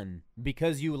won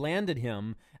because you landed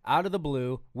him out of the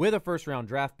blue with a first-round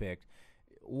draft pick.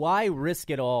 Why risk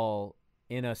it all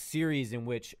in a series in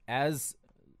which, as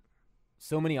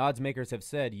so many odds makers have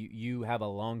said, you have a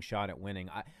long shot at winning?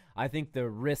 I think the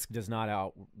risk does not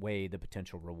outweigh the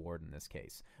potential reward in this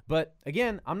case. But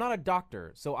again, I'm not a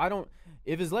doctor, so I don't.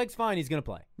 If his leg's fine, he's going to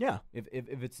play. Yeah.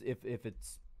 If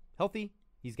it's healthy,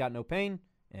 he's got no pain,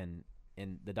 and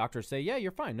the doctors say, yeah,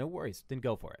 you're fine, no worries, then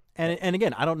go for it. And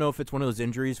again, I don't know if it's one of those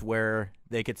injuries where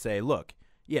they could say, look,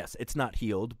 yes, it's not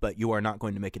healed, but you are not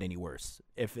going to make it any worse.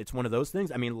 If it's one of those things,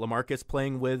 I mean, LaMarcus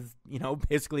playing with,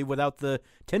 basically without the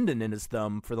tendon in his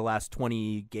thumb for the last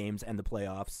 20 games and the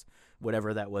playoffs,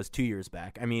 whatever that was 2 years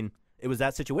back. I mean, it was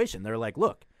that situation. They're like,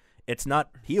 look, it's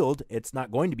not healed. It's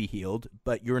not going to be healed,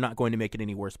 but you're not going to make it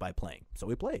any worse by playing. So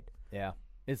we played. Yeah.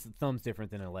 The thumb's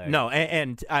different than a leg. No,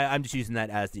 and I'm just using that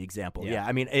as the example. Yeah,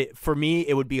 I mean, for me,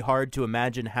 it would be hard to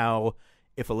imagine how,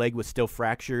 if a leg was still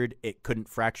fractured, it couldn't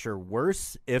fracture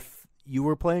worse if you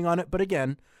were playing on it. But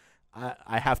again,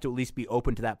 I have to at least be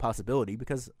open to that possibility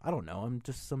because, I don't know, I'm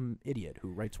just some idiot who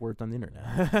writes words on the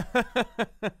internet.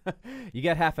 You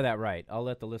got half of that right. I'll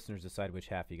let the listeners decide which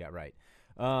half you got right.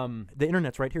 The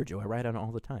internet's right here, Joe. I write on it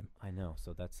all the time. I know,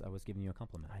 so I was giving you a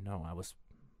compliment. I know,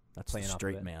 That's the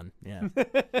straight man. Yeah.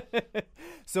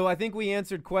 So I think we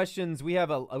answered questions. We had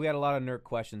a lot of Nurk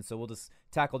questions, so we'll just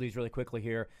tackle these really quickly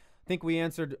here. I think we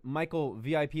answered Michael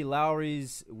VIP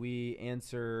Lowry's. We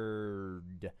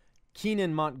answered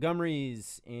Keenan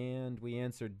Montgomery's, and we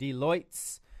answered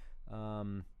Deloitte's,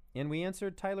 and we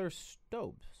answered Tyler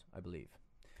Stobe's, I believe.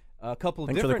 A couple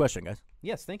Thanks for the question, guys.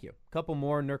 Yes, thank you. A couple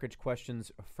more Nurkic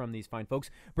questions from these fine folks.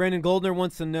 Brandon Goldner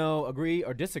wants to know, agree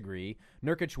or disagree,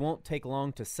 Nurkic won't take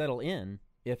long to settle in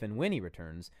if and when he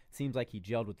returns. Seems like he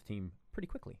gelled with the team pretty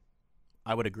quickly.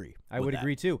 I would agree. I would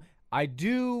agree, too. I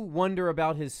do wonder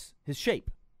about his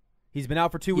shape. He's been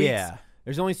out for 2 weeks. Yeah.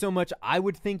 There's only so much I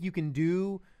would think you can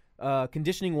do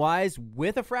conditioning-wise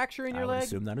with a fracture in your leg. I would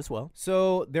assume that as well.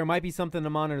 So there might be something to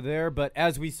monitor there, but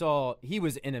as we saw, he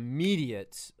was had an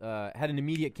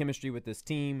immediate chemistry with this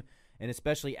team, and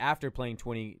especially after playing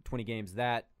 20 games,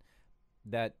 that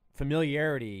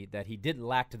familiarity that he did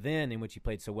lacked then, in which he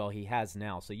played so well, he has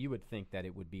now. So you would think that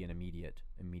it would be an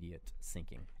immediate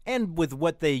sinking. And with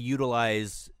what they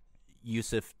utilize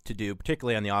Jusuf to do,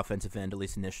 particularly on the offensive end, at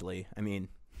least initially, I mean,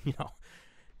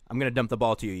 I'm going to dump the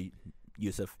ball to you,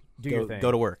 Jusuf. Your thing.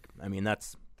 Go to work. I mean,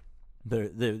 that's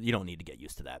you don't need to get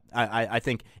used to that. I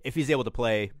think if he's able to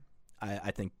play, I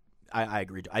think I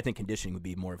agree. I think conditioning would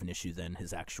be more of an issue than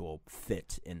his actual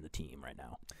fit in the team right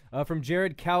now. From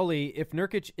Jared Cowley, if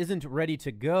Nurkic isn't ready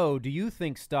to go, do you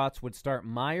think Stotts would start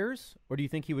Myers, or do you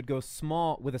think he would go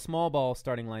small with a small ball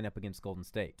starting lineup against Golden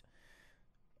State?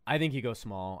 I think you go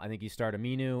small. I think you start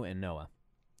Aminu and Noah.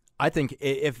 I think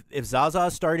if Zaza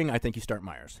is starting, I think you start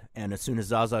Myers. And as soon as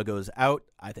Zaza goes out,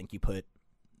 I think you put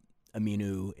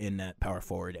Aminu in at power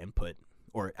forward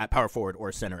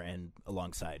or center and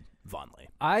alongside Vonleh.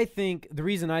 I think the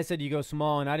reason I said you go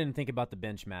small, and I didn't think about the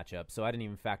bench matchup, so I didn't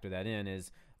even factor that in,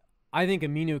 is I think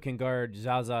Aminu can guard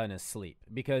Zaza in his sleep,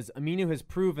 because Aminu has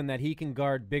proven that he can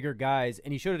guard bigger guys,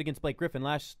 and he showed it against Blake Griffin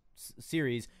last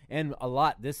series and a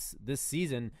lot this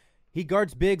season. He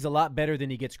guards bigs a lot better than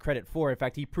he gets credit for. In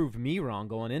fact, he proved me wrong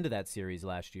going into that series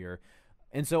last year.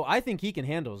 And so I think he can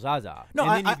handle Zaza. No,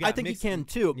 I think he can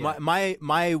too. Yeah.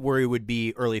 My worry would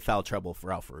be early foul trouble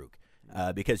for Al-Farouq,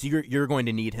 because you're going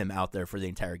to need him out there for the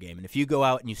entire game. And if you go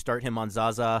out and you start him on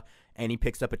Zaza and he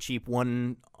picks up a cheap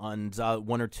one on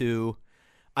one or two,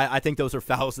 I think those are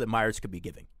fouls that Myers could be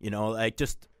giving. I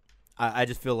just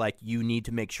feel like you need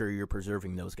to make sure you're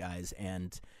preserving those guys,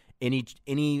 and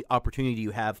any opportunity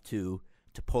you have to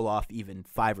pull off even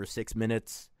 5 or 6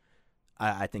 minutes,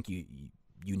 I think you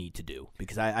need to do,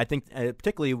 because I think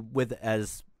particularly with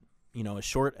as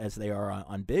short as they are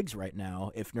on bigs right now,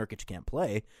 if Nurkic can't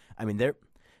play, I mean they're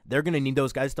going to need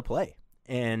those guys to play,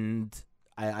 and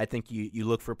I think you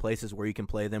look for places where you can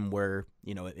play them where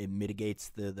it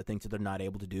mitigates the things that they're not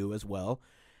able to do as well.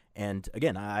 And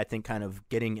again, I think kind of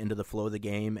getting into the flow of the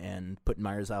game and putting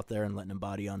Myers out there and letting him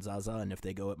body on Zaza. And if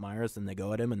they go at Myers, then they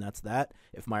go at him, and that's that.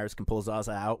 If Myers can pull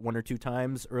Zaza out 1 or 2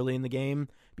 times early in the game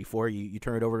before you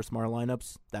turn it over to smaller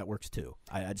lineups, that works too.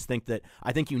 I just think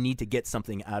you need to get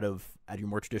something out of your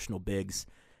more traditional bigs.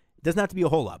 It doesn't have to be a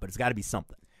whole lot, but it's got to be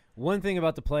something. One thing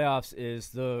about the playoffs is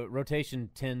the rotation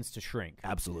tends to shrink.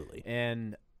 Absolutely.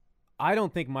 And I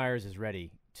don't think Myers is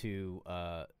ready to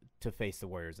face the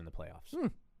Warriors in the playoffs.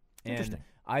 And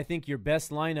I think your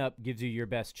best lineup gives you your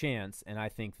best chance, and I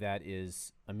think that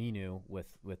is Aminu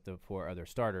with the 4 other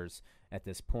starters at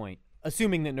this point,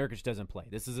 assuming that Nurkic doesn't play.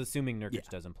 This is assuming Nurkic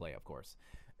doesn't play, of course.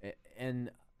 And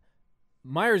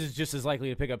Myers is just as likely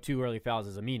to pick up 2 early fouls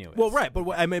as Aminu is. Well, right, but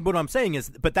what I'm saying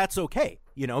is, but that's okay,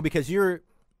 because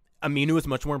Aminu is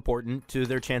much more important to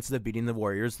their chances of beating the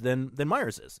Warriors than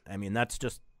Myers is. I mean, that's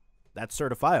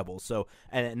certifiable. So,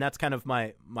 and that's kind of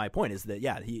my point is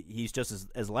that he's just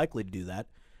as likely to do that,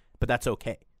 but that's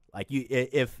okay. Like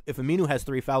if Aminu has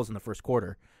 3 fouls in the first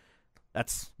quarter,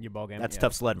 that's your ball game. That's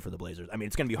tough sledding for the Blazers. I mean,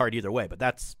 it's going to be hard either way, but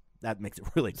that makes it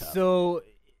really tough. So,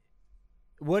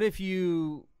 what if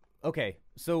you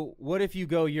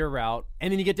go your route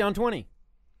and then you get down 20?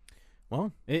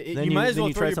 Well, you might as well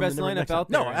throw your best lineup out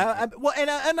there. No,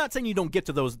 I'm not saying you don't get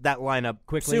to that lineup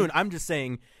quickly. Soon. I'm just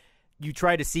saying you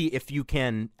try to see if you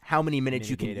can, how many minutes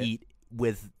you can eat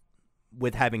with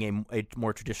having a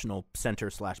more traditional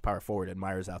center / power forward and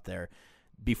Myers out there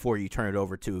before you turn it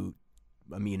over to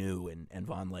Aminu and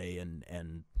Vonleh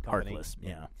and Harkless.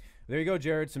 Yeah. There you go,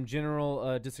 Jared. Some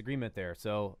general disagreement there.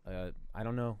 So I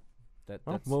don't know.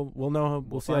 We'll know.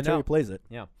 We'll see how Terry plays it.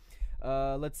 Yeah.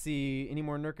 Let's see. Any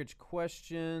more Nurkic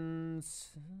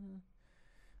questions?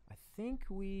 I think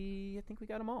we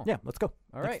got them all. Yeah, let's go.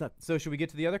 All right. So should we get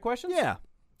to the other questions? Yeah.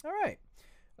 All right.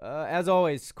 As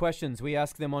always, questions, we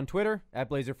ask them on Twitter, at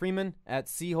Blazer Freeman, at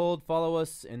Seahold. Follow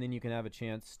us, and then you can have a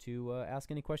chance to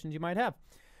ask any questions you might have.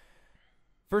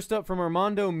 First up from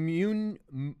Armando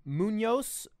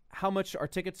Munoz, how much are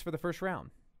tickets for the first round?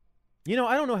 I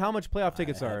don't know how much playoff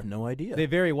tickets are. I have no idea. They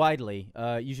vary widely.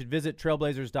 You should visit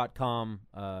trailblazers.com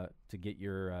to get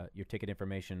your ticket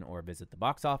information, or visit the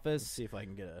box office. Let's see if I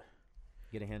can get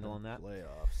a handle on that.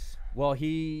 Playoffs. Well,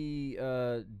 he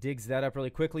digs that up really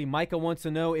quickly. Micah wants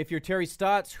to know, if you're Terry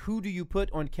Stotts, who do you put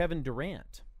on Kevin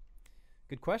Durant?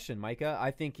 Good question, Micah.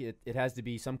 I think it has to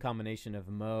be some combination of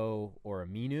Mo or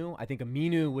Aminu. I think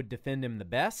Aminu would defend him the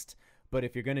best, but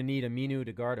if you're going to need Aminu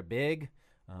to guard a big,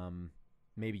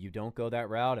 maybe you don't go that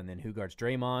route, and then who guards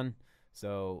Draymond?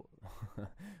 So,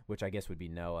 which I guess would be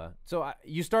Noah. So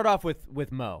you start off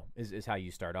with Mo is how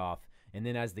you start off, and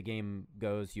then as the game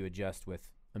goes, you adjust with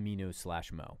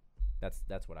Aminu/Mo.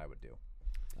 That's what I would do.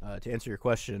 To answer your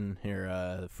question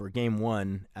here, for Game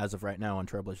 1, as of right now on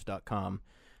Trailblazers.com,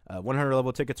 100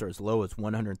 level tickets are as low as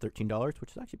 $113,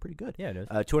 which is actually pretty good. Yeah, it is.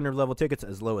 200 level tickets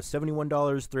as low as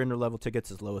 $71, 300 level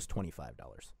tickets as low as $25.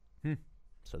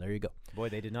 So there you go. Boy,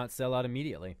 they did not sell out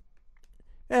immediately.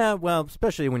 Yeah, well,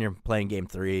 especially when you're playing Game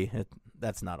 3,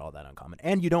 that's not all that uncommon.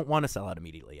 And you don't want to sell out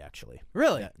immediately, actually.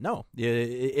 Really? Yeah, no.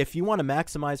 If you want to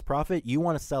maximize profit, you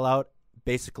want to sell out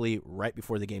basically right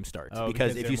before the game starts.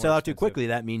 Because if you sell out too quickly,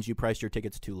 that means you priced your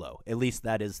tickets too low. At least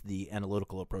that is the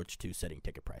analytical approach to setting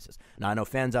ticket prices. Now, I know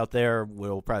fans out there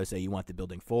will probably say you want the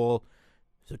building full,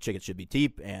 so tickets should be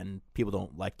cheap, and people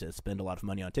don't like to spend a lot of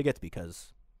money on tickets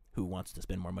because who wants to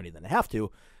spend more money than they have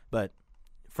to? But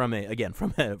from a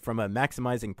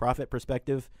maximizing profit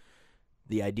perspective,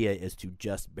 the idea is to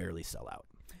just barely sell out.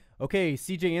 Okay,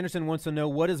 CJ Anderson wants to know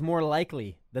what is more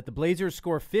likely, that the Blazers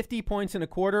score 50 points in a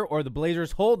quarter or the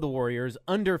Blazers hold the Warriors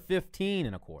under 15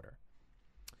 in a quarter?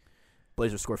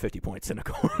 Blazers score 50 points in a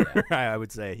quarter, I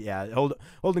would say. Yeah,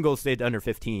 holding Golden State to under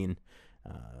 15,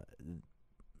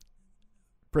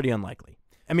 pretty unlikely.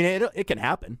 I mean, it can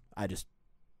happen.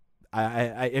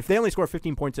 If they only score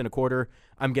 15 points in a quarter,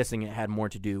 I'm guessing it had more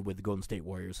to do with the Golden State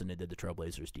Warriors than it did the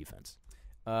Trailblazers defense.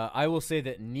 I will say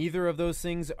that neither of those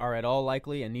things are at all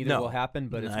likely, and neither will happen,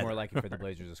 but it's more likely for the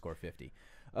Blazers to score 50.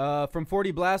 From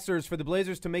 40 Blasters, for the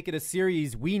Blazers to make it a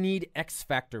series, we need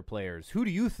X-Factor players. Who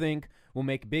do you think will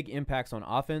make big impacts on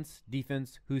offense,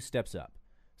 defense? Who steps up?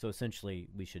 So essentially,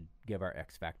 we should give our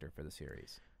X-Factor for the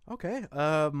series. Okay.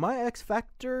 My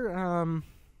X-Factor, I'm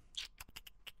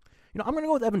going to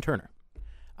go with Evan Turner.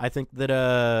 I think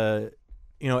that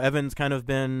Evan's kind of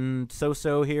been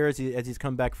so-so here as he's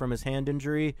come back from his hand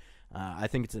injury. I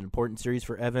think it's an important series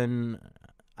for Evan.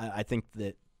 I think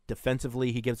that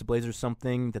defensively he gives the Blazers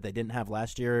something that they didn't have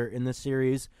last year in this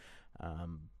series.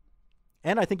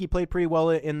 And I think he played pretty well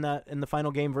in the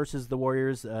final game versus the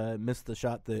Warriors. Missed the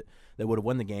shot that would have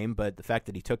won the game, but the fact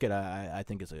that he took it, I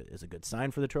think is a good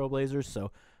sign for the Trailblazers.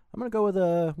 So I'm going to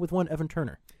go with one Evan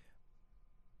Turner.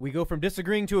 We go from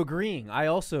disagreeing to agreeing. I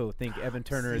also think Evan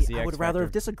Turner is the X-Factor. I would rather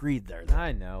have disagreed there.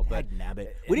 I know, but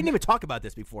we didn't even talk about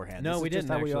this beforehand. No, we didn't.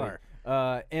 How actually. we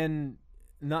are, and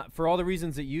not for all the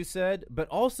reasons that you said, but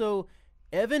also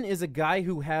Evan is a guy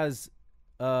who has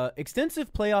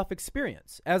extensive playoff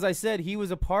experience. As I said, he was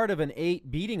a part of an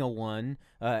 8 beating a 1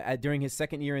 during his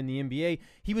second year in the NBA.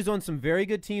 He was on some very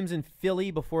good teams in Philly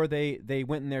before they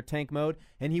went in their tank mode,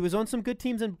 and he was on some good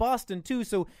teams in Boston too.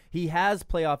 So he has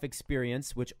playoff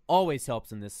experience, which always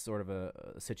helps in this sort of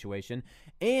a situation.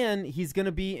 And he's going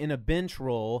to be in a bench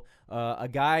role, a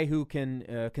guy who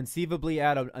can conceivably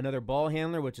add another ball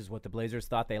handler, which is what the Blazers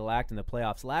thought they lacked in the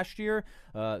playoffs last year.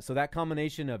 So that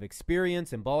combination of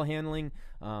experience and ball handling,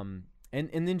 and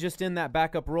then just in that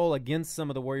backup role against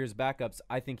some of the Warriors' backups,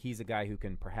 I think he's a guy who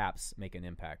can perhaps make an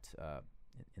impact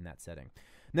in that setting.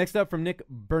 Next up from Nick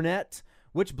Burnett,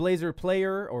 which Blazer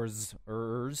players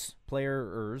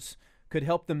could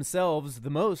help themselves the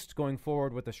most going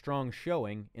forward with a strong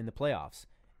showing in the playoffs?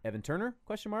 Evan Turner? ?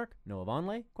 Noah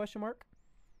Vonleh? ?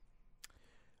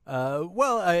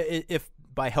 If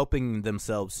by helping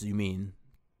themselves you mean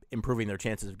improving their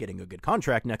chances of getting a good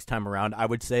contract next time around, I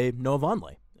would say Noah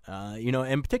Vonleh.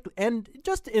 And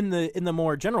just in the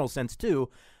more general sense too,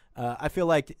 I feel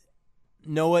like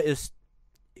Noah it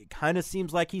kind of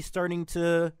seems like he's starting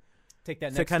to take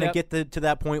that next kind of step. get to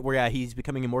that point where he's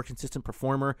becoming a more consistent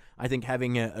performer. I think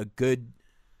having a good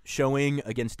showing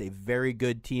against a very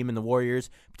good team in the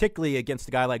Warriors, particularly against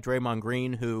a guy like Draymond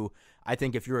Green, who I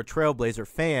think if you're a Trailblazer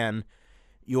fan,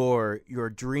 your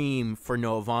dream for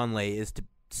Noah Vonleh is to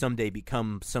someday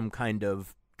become some kind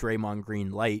of Draymond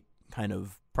Green light kind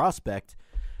of prospect.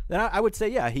 Then I would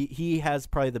say, he has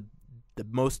probably the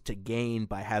most to gain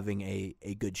by having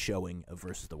a good showing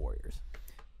versus the Warriors.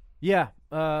 Yeah,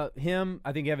 him.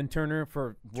 I think Evan Turner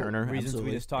for reasons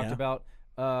absolutely. we just talked about.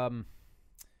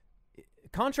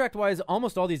 Contract-wise,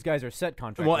 almost all these guys are set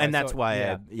contract. Well, and that's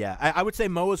why, I would say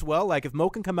Mo as well. Like if Mo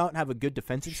can come out and have a good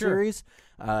defensive series,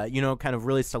 kind of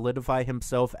really solidify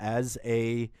himself as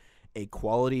a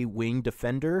quality wing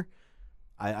defender,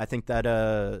 I think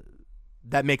that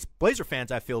makes Blazer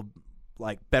fans, I feel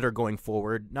like, better going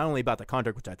forward. Not only about the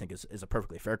contract, which I think is a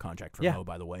perfectly fair contract for Mo,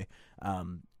 by the way,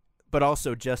 but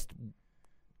also just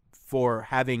for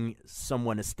having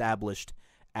someone established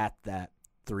at that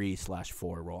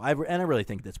 3/4 role. I really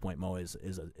think at this point Mo is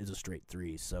a straight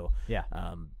 3. So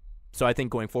so I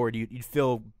think going forward you'd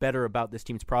feel better about this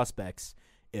team's prospects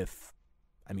if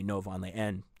I mean, Noah Vonleh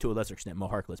and, to a lesser extent, Mo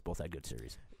Harkless both had good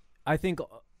series. I think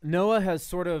Noah has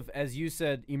sort of, as you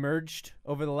said, emerged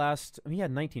over the last – he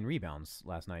had 19 rebounds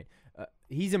last night.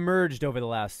 He's emerged over the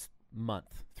last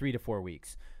month, 3 to 4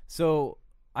 weeks. So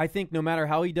I think no matter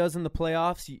how he does in the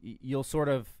playoffs, you'll sort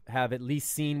of have at least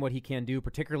seen what he can do,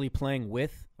 particularly playing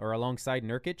with or alongside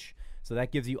Nurkic. So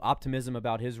that gives you optimism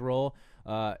about his role.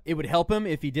 It would help him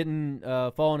if he didn't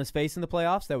fall on his face in the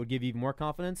playoffs. That would give you even more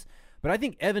confidence. But I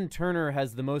think Evan Turner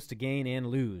has the most to gain and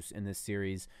lose in this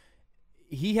series.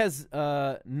 He has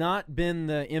not been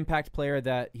the impact player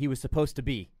that he was supposed to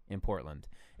be in Portland.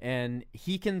 And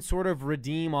he can sort of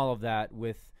redeem all of that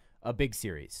with a big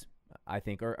series, I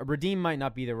think. Or redeem might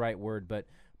not be the right word, but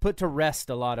put to rest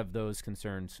a lot of those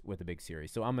concerns with a big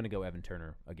series. So I'm going to go Evan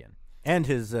Turner again. And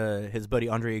his buddy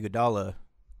Andre Iguodala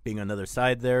being on another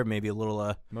side there, maybe a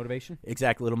little motivation.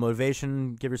 Exactly, a little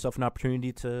motivation. Give yourself an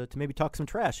opportunity to maybe talk some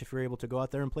trash if you're able to go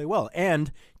out there and play well,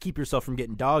 and keep yourself from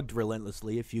getting dogged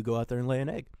relentlessly if you go out there and lay an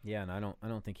egg. Yeah, and I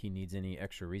don't think he needs any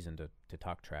extra reason to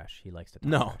talk trash. He likes to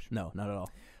talk trash. No, not at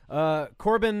all.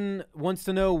 Corbin wants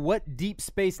to know, what Deep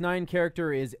Space Nine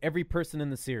character is every person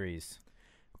in the series?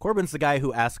 Corbin's the guy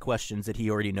who asks questions that he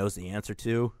already knows the answer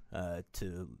to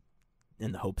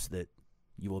in the hopes that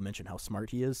you will mention how smart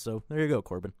he is. So there you go,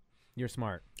 Corbin. You're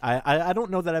smart. I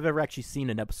don't know that I've ever actually seen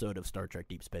an episode of Star Trek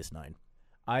Deep Space Nine.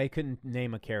 I couldn't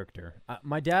name a character.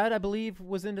 My dad, I believe,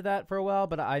 was into that for a while,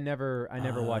 but I never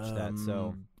watched that.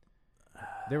 So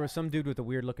there was some dude with a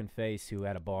weird looking face who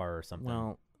had a bar or something.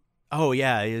 Well, oh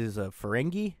yeah, he is a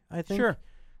Ferengi, I think. Sure.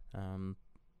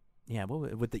 Yeah,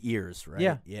 with the ears,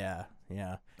 right? Yeah.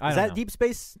 Is that Deep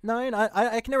Space Nine?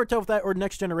 I can never tell if that or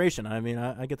Next Generation. I mean,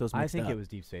 I get those mixed up. I think it was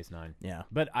Deep Space Nine. Yeah.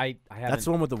 But I haven't. That's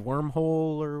the one with the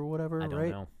wormhole or whatever, I don't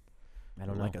right? know. I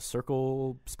don't know. Like a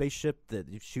circle spaceship that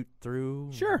you shoot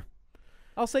through? Sure.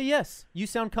 I'll say yes. You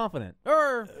sound confident.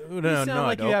 Or you sound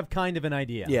like you have kind of an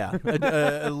idea. Yeah,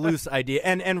 a loose idea.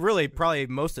 And really, probably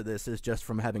most of this is just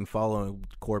from having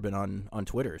followed Corbin on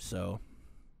Twitter. So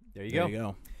there you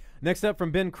go. Next up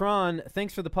from Ben Cron,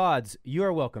 thanks for the pods. You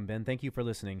are welcome, Ben. Thank you for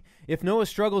listening. If Noah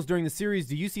struggles during the series,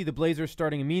 do you see the Blazers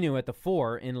starting Aminu at the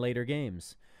 4 in later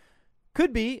games?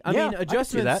 Could be. I mean,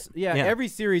 adjustments. Yeah, every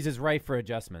series is rife for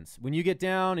adjustments. When you get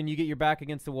down and you get your back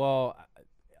against the wall,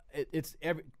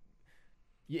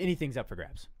 anything's up for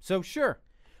grabs. So sure.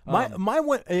 My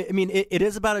one. I mean, it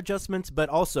is about adjustments, but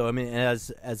also, I mean,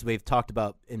 as we've talked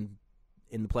about in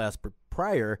the playoffs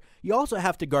prior, you also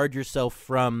have to guard yourself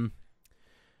from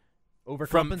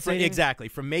overcompensating.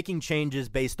 From making changes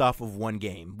based off of one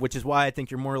game, which is why I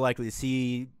think you're more likely to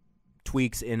see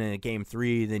tweaks in a game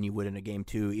 3 than you would in a game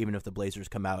 2, even if the Blazers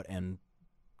come out and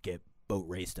get boat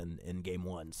raced in game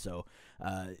 1. So,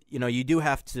 you do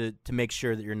have to make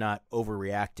sure that you're not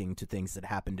overreacting to things that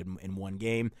happened in one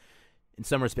game. In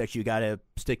some respects, you got to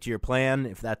stick to your plan.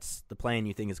 If that's the plan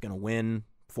you think is going to win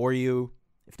for you,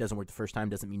 if it doesn't work the first time,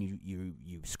 doesn't mean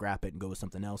you scrap it and go with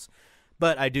something else.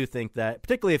 But I do think that,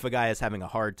 particularly if a guy is having a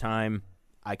hard time,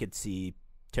 I could see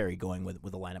Terry going with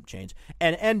a lineup change.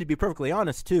 And to be perfectly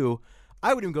honest, too,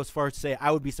 I would even go as far as to say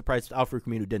I would be surprised if Al-Farouq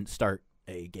Aminu didn't start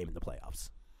a game in the playoffs.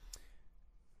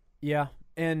 Yeah,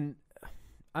 and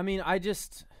I mean,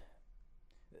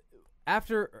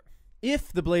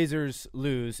 if the Blazers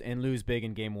lose and lose big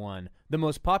in game 1, the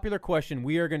most popular question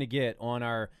we are going to get on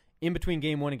our in-between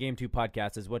game 1 and game 2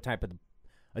 podcast is what type of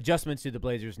adjustments do the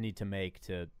Blazers need to make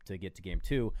to get to game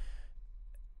 2.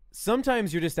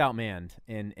 Sometimes you're just outmanned,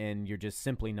 and you're just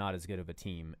simply not as good of a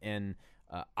team. And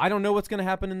I don't know what's going to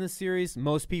happen in this series.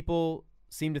 Most people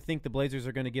seem to think the Blazers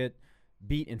are going to get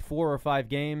beat in 4 or 5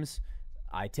 games.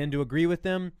 I tend to agree with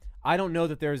them. I don't know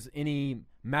that there's any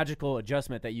magical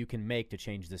adjustment that you can make to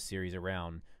change this series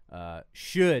around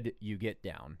should you get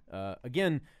down.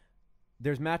 Again,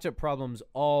 there's matchup problems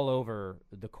all over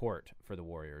the court for the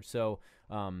Warriors. So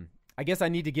I guess I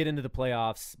need to get into the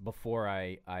playoffs before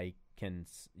I can,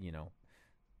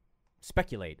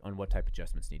 speculate on what type of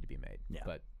adjustments need to be made. Yeah.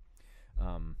 But,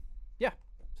 so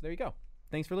there you go.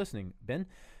 Thanks for listening, Ben.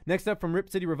 Next up from Rip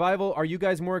City Revival, are you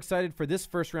guys more excited for this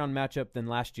first-round matchup than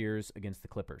last year's against the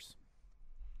Clippers?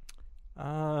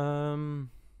 I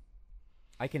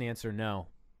can answer no.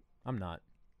 I'm not.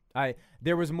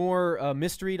 There was more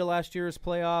mystery to last year's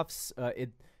playoffs.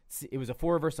 It was a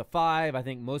 4 versus a 5. I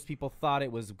think most people thought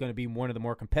it was going to be one of the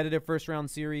more competitive first-round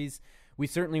series. We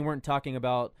certainly weren't talking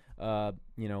about,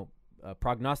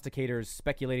 prognosticators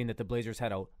speculating that the Blazers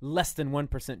had a less than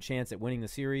 1% chance at winning the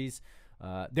series.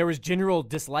 There was general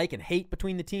dislike and hate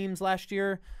between the teams last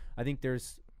year. I think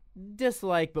there's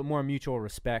dislike but more mutual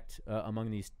respect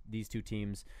among these two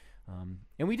teams.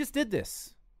 And we just did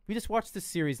this. We just watched this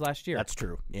series last year. That's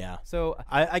true. Yeah. So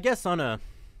I guess I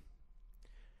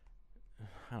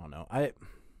don't know. I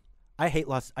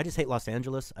just hate Los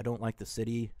Angeles. I don't like the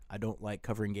city. I don't like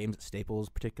covering games at Staples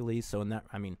particularly. So in that,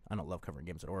 I mean, I don't love covering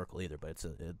games at Oracle either, but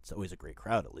it's always a great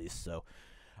crowd at least. So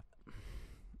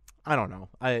I don't know.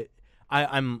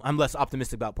 I'm less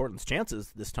optimistic about Portland's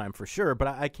chances this time for sure, but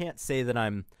I can't say that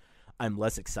I'm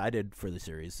less excited for the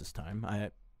series this time.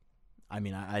 I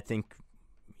mean, I think,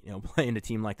 playing a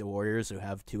team like the Warriors who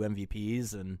have 2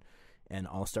 MVPs and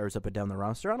all-stars up and down the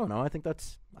roster, I don't know. I think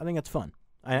that's fun.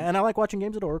 And I like watching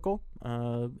games at Oracle,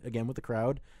 again, with the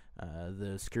crowd,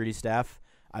 the security staff.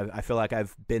 I feel like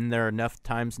I've been there enough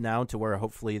times now to where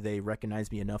hopefully they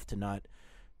recognize me enough to not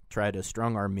try to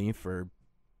strong-arm me for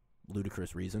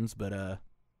ludicrous reasons. But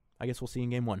I guess we'll see in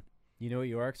Game 1. You know what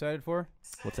you are excited for?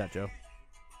 What's that, Joe?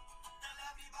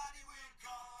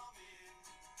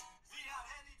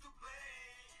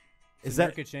 Is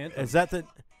that the?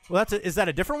 Well, is that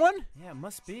a different one? Yeah, it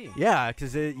must be. Yeah,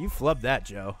 because you flubbed that,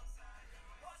 Joe.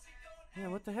 Yeah,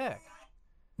 what the heck?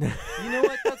 You know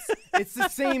what? It's the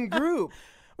same group.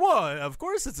 Well, of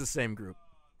course it's the same group.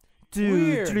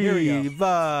 Weird. Here we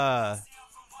go.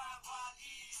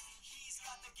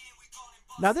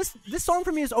 Now this song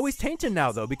for me is always tainted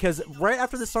now though, because right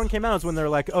after this song came out is when they're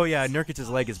like, "Oh yeah, Nurkic's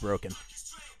leg is broken."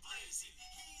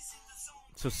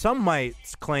 So some might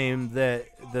claim that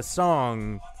the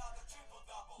song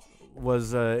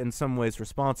was in some ways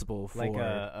responsible for like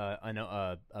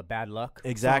a bad luck.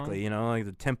 Exactly, song? Like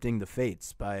the tempting the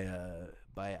fates by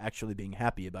actually being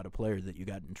happy about a player that you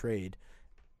got in trade,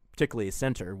 particularly a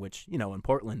center. Which in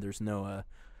Portland, there's no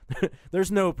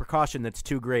there's no precaution that's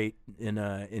too great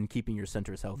in keeping your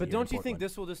centers healthy. But don't you think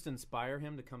this will just inspire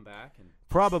him to come back?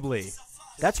 Probably.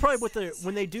 That's probably what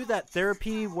when they do that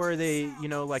therapy where they,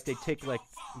 like they take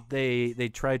they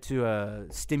try to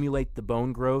stimulate the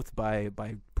bone growth by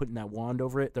putting that wand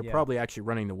over it. They're probably actually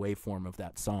running the waveform of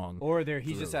that song. Or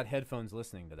he's just at headphones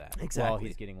listening to that while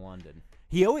he's getting wanded.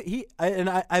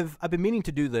 I've been meaning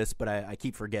to do this, but I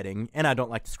keep forgetting, and I don't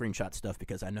like to screenshot stuff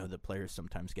because I know that players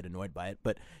sometimes get annoyed by it.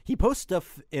 But he posts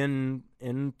stuff in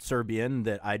Serbian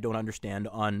that I don't understand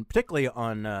particularly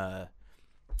on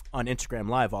Instagram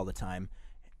Live all the time.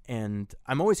 And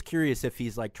I'm always curious if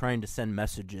he's like trying to send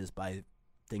messages by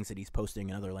things that he's posting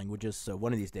in other languages. So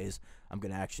one of these days, I'm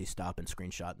going to actually stop and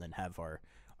screenshot and then have our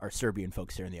Serbian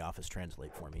folks here in the office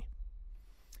translate for me.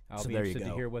 I'll be interested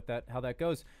to hear how that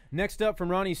goes. Next up from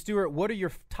Ronnie Stewart, what are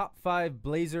your top 5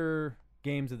 Blazer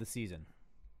games of the season?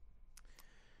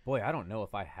 Boy, I don't know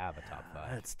if I have a top 5.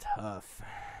 That's tough.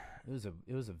 It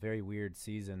was a very weird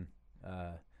season.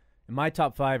 My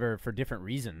top 5 are for different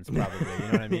reasons, probably. You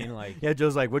know what I mean? Like, yeah,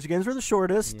 Joe's like, which games were the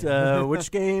shortest? Yeah.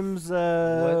 Which games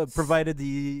provided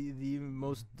the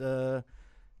most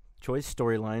choice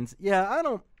storylines? Yeah, I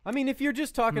don't. I mean, if you're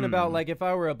just talking about, like, if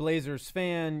I were a Blazers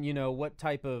fan, what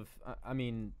type of,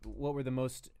 what were the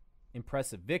most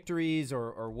impressive victories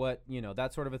or what,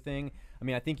 that sort of a thing. I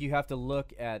mean, I think you have to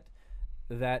look at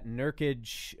that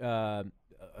Nurkic.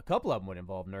 A couple of them would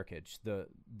involve Nurkic.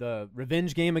 The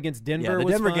revenge game against Denver was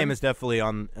the Denver fun. game is definitely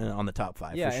on the top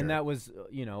 5. Yeah, for sure. and that was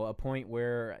a point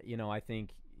where I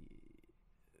think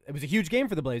it was a huge game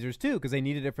for the Blazers too because they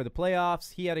needed it for the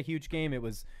playoffs. He had a huge game. It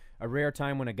was a rare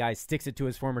time when a guy sticks it to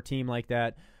his former team like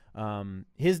that.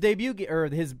 His debut or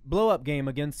his blow up game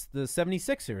against the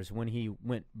 76ers when he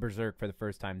went berserk for the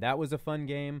first time. That was a fun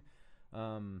game.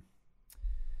 One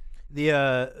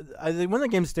of the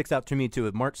games sticks out to me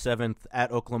too. March 7th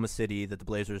at Oklahoma City that the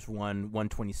Blazers won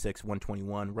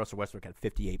 126-121. Russell Westbrook had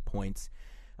 58 points,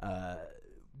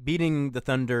 beating the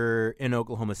Thunder in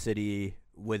Oklahoma City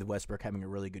with Westbrook having a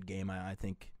really good game. I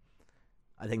think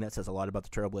that says a lot about the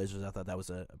Trailblazers. I thought that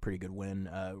was a pretty good win.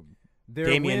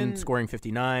 Damian scoring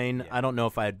 59. Yeah. I don't know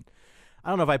if I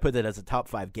put that as a top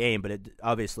 5 game, but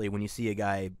obviously when you see a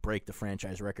guy break the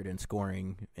franchise record in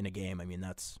scoring in a game, I mean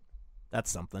that's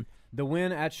something. The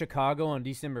win at Chicago on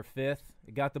December 5th,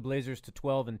 it got the Blazers to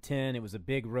 12-10. It was a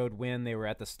big road win. They were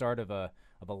at the start of a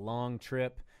long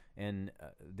trip, and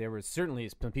there was certainly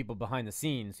some people behind the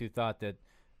scenes who thought that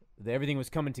everything was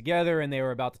coming together and they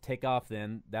were about to take off.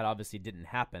 Then that obviously didn't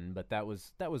happen, but that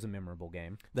was a memorable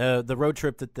game. The road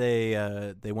trip that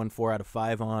they won 4 out of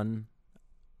 5 on,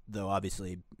 though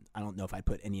obviously I don't know if I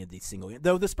put any of these single.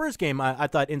 Though the Spurs game, I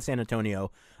thought in San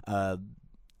Antonio.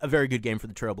 A very good game for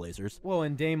the Trailblazers. Well,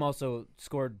 and Dame also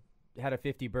had a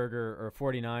 50-burger or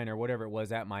 49 or whatever it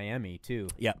was at Miami, too.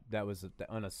 Yeah. That was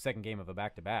on a second game of a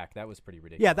back-to-back. That was pretty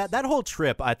ridiculous. Yeah, that whole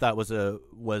trip I thought was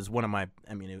one of my –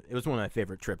 I mean, it was one of my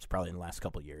favorite trips probably in the last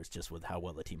couple of years just with how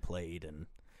well the team played. And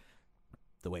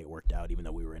the way it worked out, even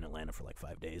though we were in Atlanta for like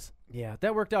 5 days. Yeah,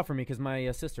 that worked out for me because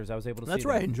my sisters, I was able to see That's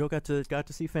them. right, and Joe got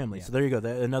to see family. Yeah. So there you go.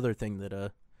 Another thing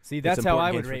that see, that's how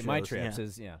I would games for rate my shows,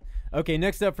 trips. yeah. Is Okay,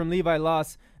 next up from Levi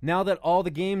Loss. Now that all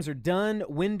the games are done,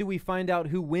 when do we find out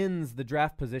who wins the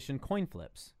draft position coin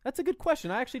flips? That's a good question.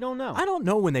 I actually don't know. I don't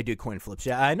know when they do coin flips.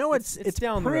 Yeah, I know it's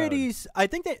down the pretty. road. I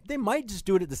think they might just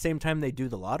do it at the same time they do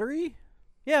the lottery.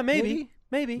 Yeah, maybe.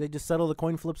 They just settle the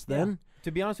coin flips then. Yeah.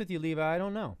 To be honest with you, Levi, I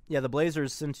don't know. Yeah, the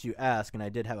Blazers, since you ask, and I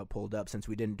did have it pulled up since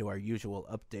we didn't do our usual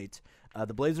update,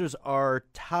 the Blazers are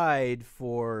tied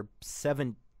for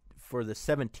the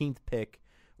 17th pick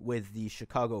with the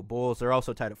Chicago Bulls. They're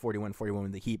also tied at 41-41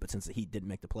 with the Heat, but since the Heat didn't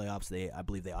make the playoffs, I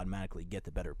believe they automatically get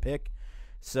the better pick.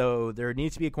 So there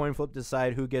needs to be a coin flip to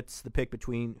decide who gets the pick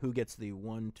between who gets the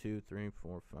 1, 2, 3,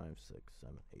 4, 5, 6,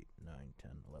 7, 8, 9,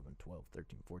 10, 11, 12,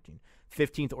 13, 14,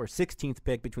 15th or 16th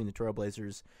pick between the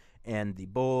Trailblazers and the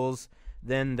Bulls.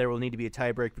 Then there will need to be a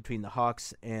tiebreak between the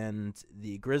Hawks and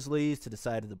the Grizzlies to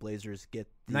decide if the Blazers get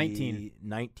the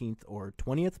 19th or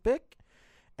 20th pick.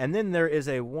 And then there is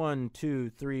a 1, 2,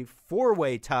 3,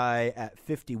 4-way tie at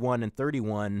 51 and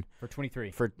 31 for 23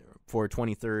 for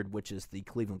 23rd, which is the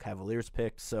Cleveland Cavaliers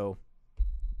pick. So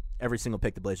every single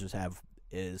pick the Blazers have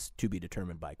is to be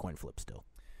determined by coin flip still.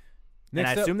 And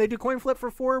I assume they do coin flip for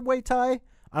 4-way tie.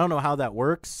 I don't know how that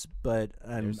works, but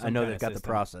I know they've got the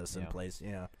process in place.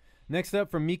 Yeah. Next up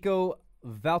from Mikko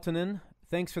Valtonen.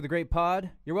 Thanks for the great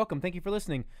pod. You're welcome. Thank you for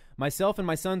listening. Myself and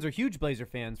my sons are huge Blazer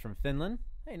fans from Finland.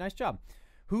 Hey, nice job.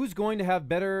 Who's going to have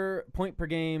better point per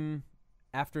game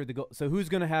after the goal? So who's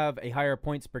going to have a higher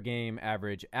points per game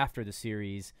average after the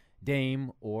series,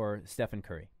 Dame or Stephen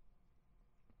Curry?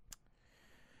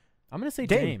 I'm going to say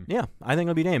Dame. Yeah, I think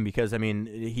it'll be Dame because, I mean,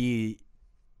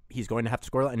 he's going to have to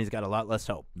score a lot, and he's got a lot less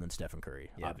help than Stephen Curry,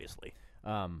 obviously.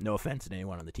 No offense to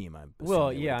anyone on the team.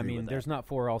 Well, yeah, I mean, there's not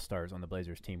 4 All-Stars on the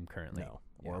Blazers team currently. No,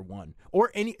 or one.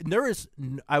 Or any. There is.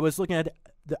 I was looking at.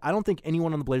 I don't think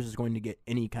anyone on the Blazers is going to get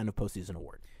any kind of postseason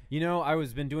award. You know, I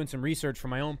was been doing some research for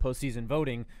my own postseason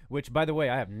voting, which, by the way,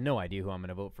 I have no idea who I'm going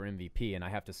to vote for MVP, and I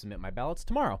have to submit my ballots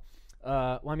tomorrow.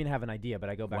 Well, I mean, I have an idea, but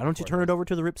I go back. Why don't you turn it over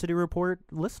to the Rip City Report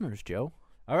listeners, Joe?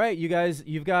 All right, you guys,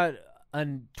 you've got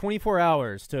 24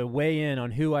 hours to weigh in on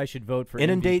who I should vote for.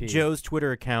 Inundate MVP. Joe's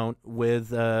Twitter account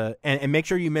with and make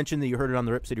sure you mention that you heard it on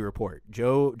the Rip City Report.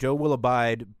 Joe will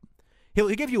abide. He'll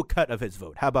give you a cut of his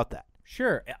vote. How about that?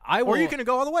 Sure, I will. Or you can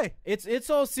go all the way. It's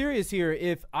all serious here.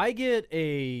 If I get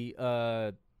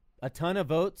a ton of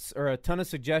votes or a ton of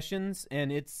suggestions, and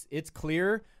it's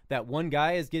clear that one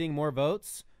guy is getting more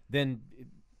votes, then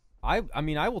I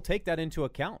will take that into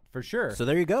account for sure. So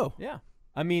there you go. Yeah.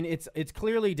 I mean, it's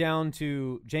clearly down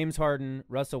to James Harden,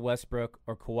 Russell Westbrook,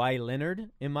 or Kawhi Leonard,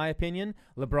 in my opinion.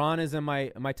 LeBron is in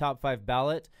my top 5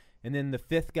 ballot. And then the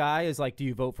 5th guy is like, do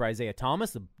you vote for Isaiah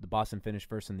Thomas? The Boston finished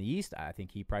first in the East. I think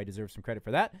he probably deserves some credit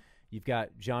for that. You've got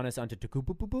Giannis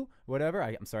Antetokounmpo, whatever.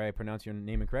 I'm sorry I pronounced your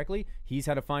name incorrectly. He's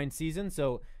had a fine season.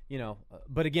 So,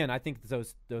 but again, I think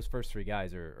those first 3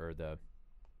 guys are the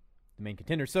main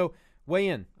contenders. So weigh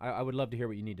in. I would love to hear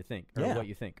what you need to think, or what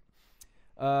you think.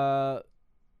 Yeah,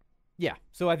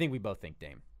 so I think we both think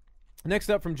Dame.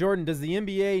 Next up from Jordan, does the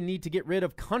NBA need to get rid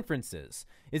of conferences?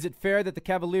 Is it fair that the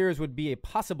Cavaliers would be a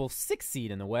possible 6th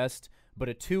seed in the West, but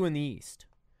a 2 in the East?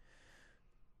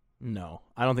 No,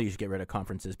 I don't think you should get rid of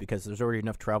conferences because there's already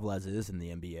enough travel as it is in the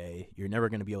NBA. You're never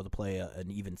going to be able to play an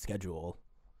even schedule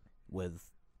with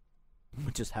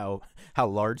just how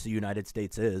large the United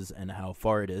States is and how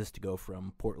far it is to go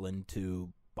from Portland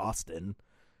to Boston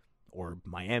or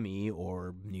Miami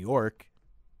or New York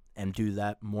and do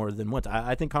that more than once.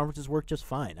 I think conferences work just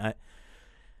fine.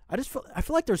 I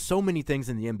feel like there's so many things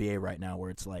in the NBA right now where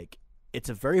it's like it's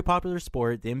a very popular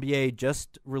sport. The NBA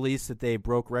just released that they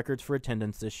broke records for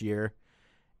attendance this year.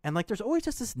 And like there's always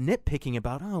just this nitpicking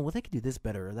about, oh, well, they could do this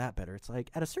better or that better. It's like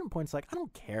at a certain point it's like I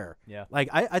don't care. Yeah. Like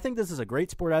I think this is a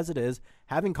great sport as it is.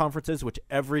 Having conferences, which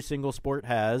every single sport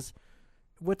has,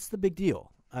 what's the big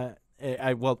deal?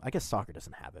 Well, I guess soccer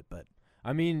doesn't have it, but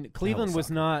I mean, Cleveland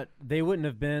was not – they wouldn't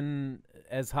have been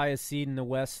as high a seed in the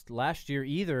West last year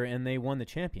either, and they won the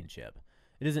championship.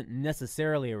 It isn't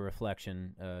necessarily a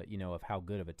reflection, of how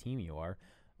good of a team you are.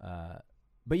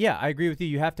 But, yeah, I agree with you.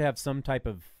 You have to have some type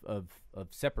of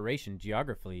separation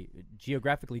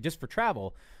geographically just for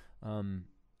travel.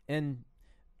 And,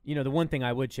 the one thing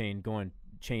I would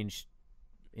change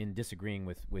in disagreeing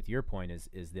with your point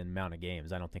is the amount of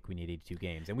games. I don't think we need 82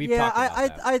 games. And we've talked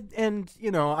about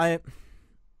that.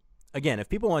 Again, if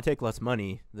people want to take less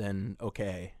money, then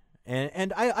okay.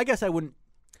 And I guess I wouldn't.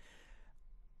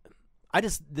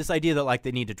 this idea that like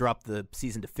they need to drop the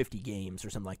season to 50 games or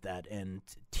something like that, and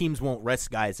teams won't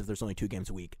rest guys if there's only 2 games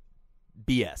a week.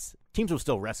 BS. Teams will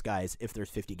still rest guys if there's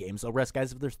 50 games. They'll rest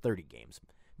guys if there's 30 games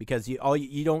because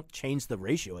you don't change the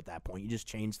ratio at that point. You just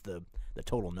change the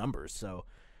total numbers. So,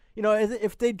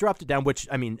 if they dropped it down, which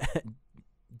I mean,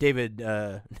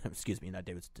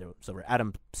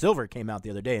 Adam Silver came out the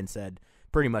other day and said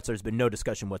pretty much there's been no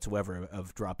discussion whatsoever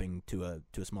of dropping to a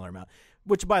smaller amount.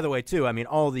 Which, by the way, too, I mean,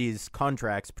 all these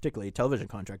contracts, particularly television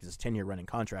contracts, is a 10-year running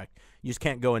contract. You just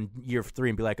can't go in year 3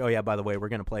 and be like, oh, yeah, by the way, we're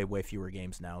going to play way fewer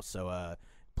games now, so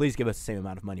please give us the same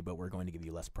amount of money, but we're going to give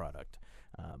you less product.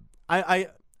 I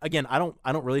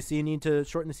don't really see a need to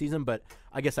shorten the season, but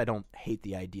I guess I don't hate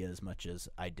the idea as much as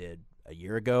I did a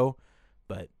year ago.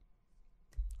 But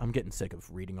I'm getting sick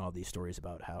of reading all these stories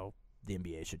about how the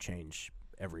NBA should change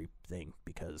everything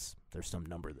because there's some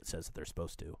number that says that they're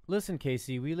supposed to. Listen,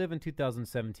 Casey, we live in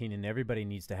 2017 and everybody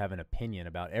needs to have an opinion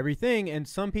about everything, and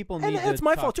some people need to it's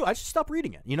my fault too. I should stop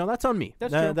reading it. That's on me.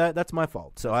 That's true. That's my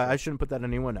fault. So I shouldn't put that on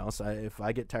anyone else. If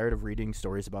I get tired of reading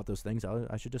stories about those things,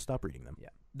 I should just stop reading them. Yeah.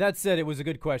 That said, it was a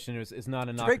good question. It's not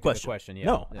a great question. Yeah.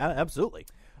 No, absolutely.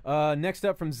 Next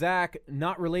up from Zach,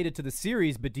 not related to the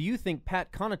series, but do you think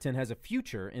Pat Connaughton has a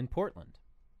future in Portland?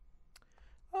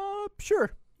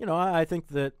 Sure. I think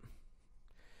that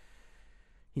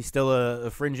he's still a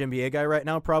fringe NBA guy right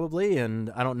now, probably,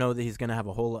 and I don't know that he's going to have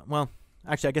a whole lot. Well,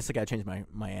 actually, I guess I got to change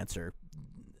my answer.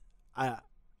 I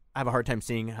have a hard time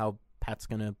seeing how Pat's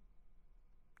going to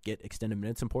get extended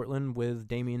minutes in Portland with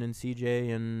Damian and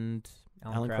CJ and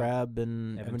Alan Crabb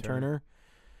and Evan Turner.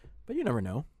 But you never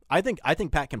know. I think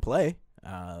Pat can play.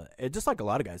 Just like a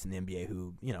lot of guys in the NBA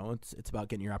who, it's about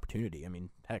getting your opportunity. I mean,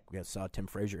 heck, we saw Tim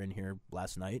Frazier in here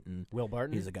last night, and Will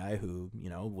Barton. He's a guy who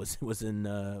was in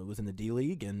the D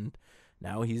League, and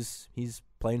now he's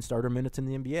playing starter minutes in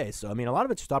the NBA. So I mean, a lot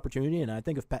of it's just opportunity, and I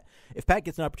think if Pat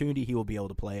gets an opportunity, he will be able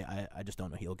to play. I just don't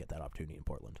know he'll get that opportunity in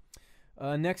Portland.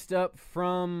 Next up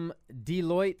from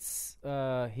Deloitte's,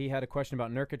 he had a question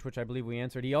about Nurkic, which I believe we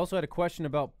answered. He also had a question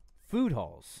about food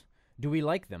halls. Do we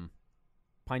like them?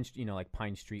 Like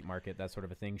Pine Street Market, that sort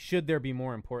of a thing. Should there be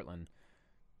more in Portland?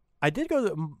 I did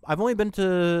go. I've only been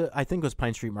to, I think it was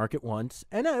Pine Street Market once,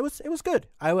 and it was good.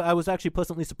 I was actually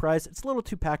pleasantly surprised. It's a little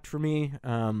too packed for me,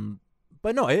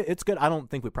 but no, it's good. I don't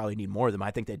think we probably need more of them.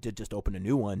 I think they did just open a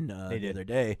new one the other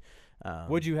day.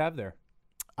 What'd you have there?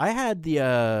 I had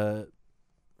the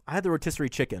rotisserie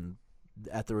chicken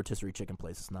at the rotisserie chicken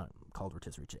place. It's not called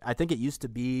rotisserie chicken. I think it used to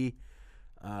be.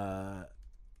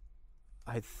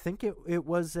 I think it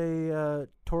was a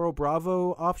Toro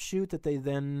Bravo offshoot that they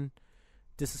then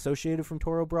disassociated from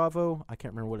Toro Bravo. I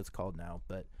can't remember what it's called now,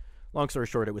 but long story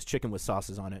short, it was chicken with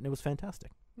sauces on it, and it was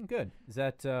fantastic. Good. Is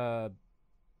that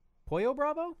Pollo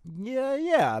Bravo?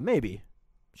 Yeah, maybe.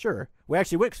 Sure. We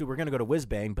actually went because we were going to go to Whiz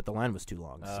Bang, but the line was too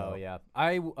long. Oh, yeah.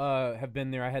 I have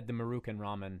been there. I had the Marukan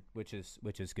ramen, which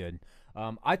is good.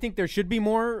 I think there should be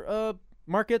more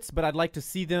markets, but I'd like to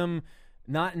see them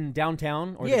not in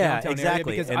downtown or the downtown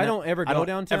exactly. area because I don't ever go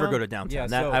downtown. Ever go to downtown.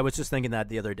 Yeah, I was just thinking that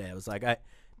the other day. I was like,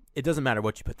 it doesn't matter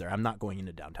what you put there. I'm not going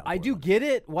into downtown. I do get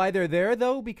it why they're there,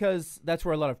 though, because that's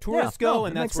where a lot of tourists go,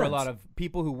 and that's where a lot of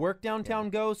people who work downtown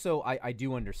go. So I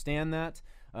do understand that.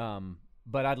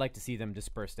 But I'd like to see them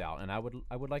dispersed out, and I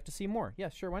would like to see more. Yeah,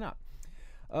 sure, why not?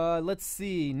 Let's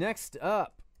see. Next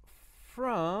up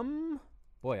from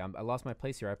I lost my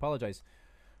place here. I apologize.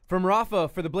 From Rafa,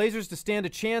 for the Blazers to stand a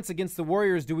chance against the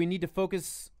Warriors, what do we need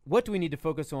to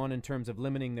focus on in terms of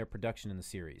limiting their production in the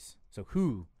series? So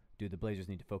who do the Blazers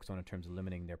need to focus on in terms of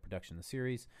limiting their production in the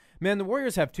series? Man, the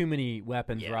Warriors have too many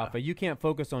weapons, Rafa. You can't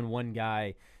focus on one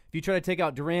guy. If you try to take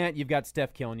out Durant, you've got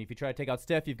Steph killing you. If you try to take out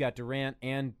Steph, you've got Durant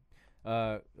and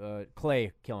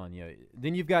Clay killing you.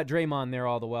 Then you've got Draymond there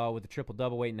all the while with the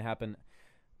triple-double waiting to happen.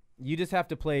 You just have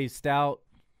to play stout,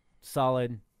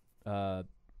 solid,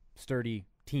 sturdy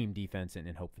team defense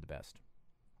and hope for the best.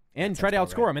 And try to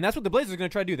outscore them. And that's what the Blazers are going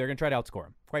to try to do. They're going to try to outscore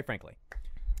them, quite frankly.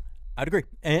 I'd agree.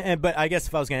 But I guess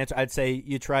if I was going to answer, I'd say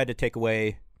you try to take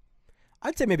away,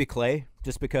 I'd say maybe Clay,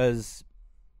 just because,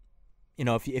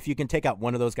 if you can take out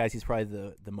one of those guys, he's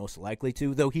probably the most likely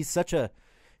to, though he's such a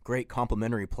great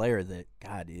complementary player that,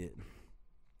 God,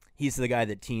 he's the guy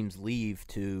that teams leave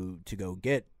to go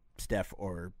get Steph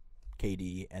or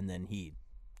KD, and then he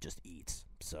just eats.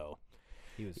 So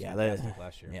he was fantastic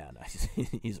last year. Yeah,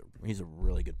 he's a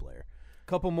really good player.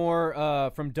 Couple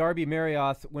more from Darby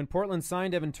Marioth. When Portland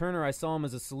signed Evan Turner, I saw him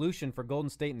as a solution for Golden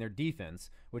State in their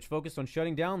defense, which focused on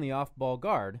shutting down the off-ball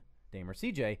guard, Dame or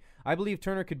CJ. I believe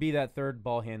Turner could be that third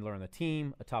ball handler on the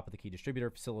team, a top-of-the-key distributor,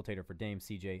 facilitator for Dame,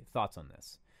 CJ. Thoughts on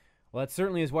this? Well, that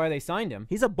certainly is why they signed him.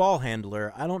 He's a ball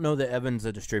handler. I don't know that Evan's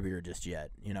a distributor just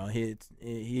yet. You know,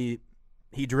 he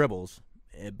dribbles,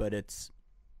 but it's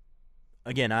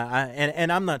again.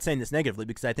 And I'm not saying this negatively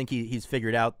because I think he's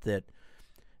figured out that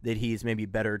he's maybe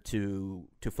better to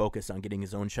focus on getting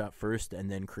his own shot first and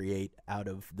then create out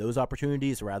of those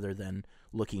opportunities rather than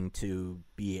looking to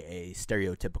be a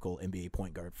stereotypical NBA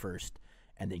point guard first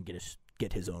and then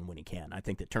get his own when he can. I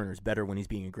think that Turner's better when he's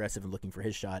being aggressive and looking for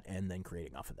his shot and then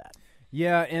creating off of that.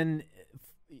 Yeah, and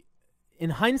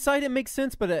in hindsight, it makes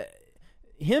sense, but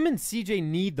him and CJ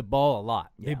need the ball a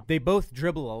lot. Yeah. They both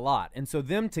dribble a lot, and so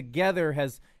them together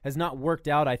has not worked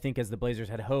out, I think, as the Blazers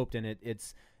had hoped, and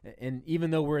and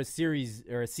even though we're a series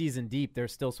or a season deep, they're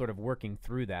still sort of working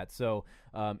through that. So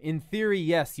in theory,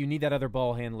 yes, you need that other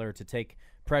ball handler to take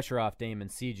pressure off Dame and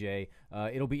CJ.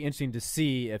 It'll be interesting to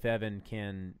see if Evan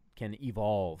can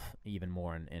evolve even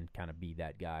more and kind of be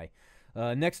that guy.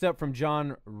 Next up from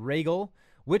John Regal,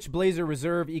 which Blazer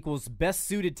reserve equals best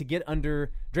suited to get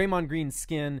under Draymond Green's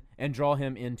skin and draw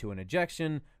him into an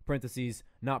ejection, parentheses,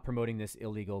 not promoting this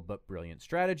illegal but brilliant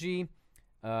strategy.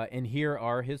 And here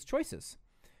are his choices.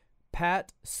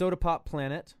 Pat Soda Pop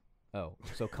Planet. Oh,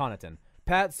 so Connaughton.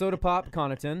 Pat Soda Pop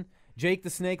Connaughton. Jake the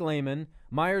Snake Layman.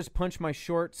 Myers Punch My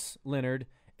Shorts Leonard.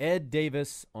 Ed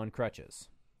Davis on crutches.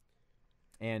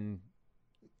 And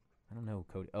I don't know,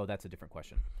 Cody. Oh, that's a different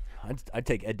question. I'd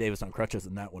take Ed Davis on crutches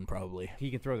in that one probably. He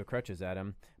can throw the crutches at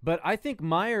him. But I think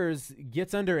Myers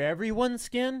gets under everyone's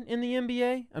skin in the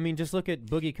NBA. I mean, just look at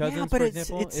Boogie Cousins, for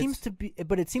example. It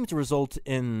seems to result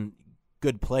in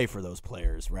good play for those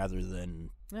players rather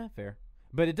than... Yeah, fair.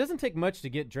 But it doesn't take much to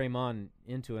get Draymond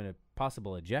into a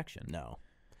possible ejection. No.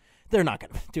 They're not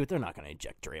going to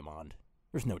eject Draymond.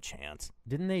 There's no chance.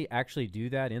 Didn't they actually do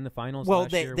that in the finals? Well,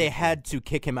 last year? they had to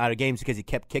kick him out of games because he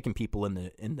kept kicking people in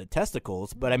the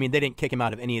testicles. But I mean, they didn't kick him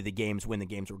out of any of the games when the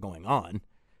games were going on.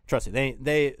 Trust me,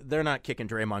 they're not kicking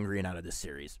Draymond Green out of this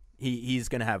series. He's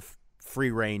going to have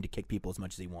free reign to kick people as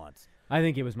much as he wants. I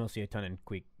think it was mostly a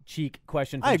tongue-in-cheek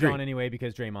question from John anyway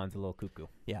because Draymond's a little cuckoo.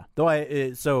 Yeah.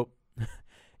 Though so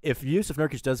if Jusuf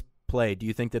Nurkic does play, do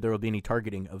you think that there will be any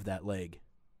targeting of that leg?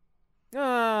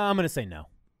 I'm going to say no.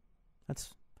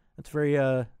 That's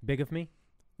very big of me.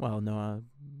 Well, no.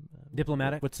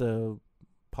 Diplomatic. What's a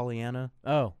Pollyanna?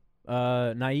 Oh,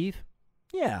 naive.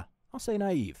 Yeah, I'll say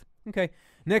naive. Okay.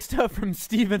 Next up from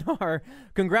Stephen R.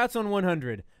 Congrats on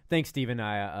 100. Thanks, Stephen.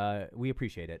 We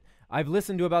appreciate it. I've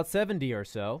listened to about 70 or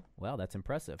so. Well, that's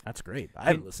impressive. That's great. I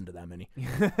haven't listened to that many.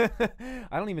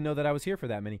 I don't even know that I was here for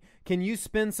that many. Can you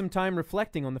spend some time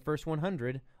reflecting on the first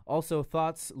 100? Also,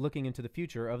 thoughts looking into the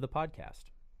future of the podcast.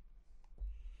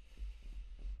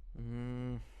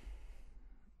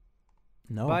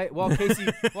 No. While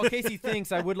Casey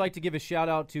thinks, I would like to give a shout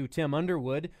out to Tim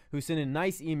Underwood, who sent a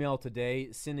nice email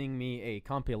today, sending me a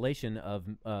compilation of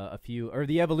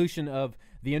the evolution of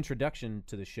the introduction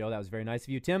to the show. That was very nice of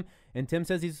you, Tim. And Tim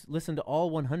says he's listened to all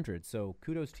 100. So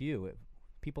kudos to you.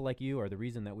 People like you are the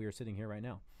reason that we are sitting here right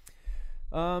now.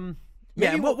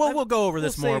 Yeah, we'll go over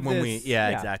this more when we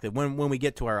exactly when we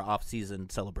get to our off-season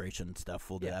celebration stuff.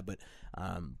 We'll do that. But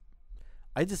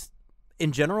I just,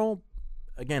 in general,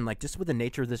 again, like just with the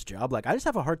nature of this job, like I just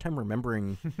have a hard time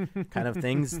remembering kind of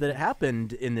things that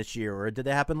happened in this year, or did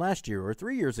they happen last year, or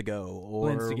 3 years ago,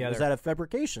 or was that a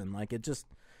fabrication? Like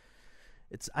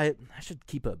I should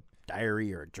keep a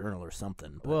diary or a journal or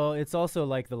something. But. Well, it's also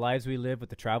like the lives we live with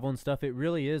the travel and stuff. It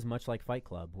really is much like Fight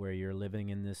Club, where you're living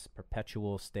in this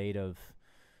perpetual state of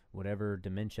whatever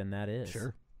dimension that is.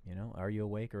 Sure. You know, are you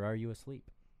awake or are you asleep?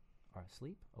 Are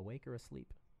asleep? Awake or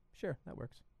asleep? Sure, that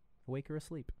works. Awake or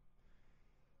asleep?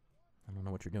 I don't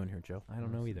know what you're doing here, Joe. I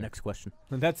don't know either. Next question.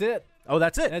 And that's it. Oh,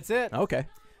 that's it? That's it. Okay.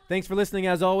 Thanks for listening,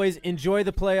 as always. Enjoy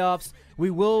the playoffs. We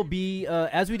will be,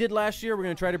 as we did last year, we're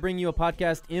going to try to bring you a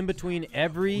podcast in between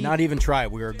every... Not even try.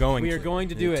 We are going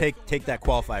to do it. Take that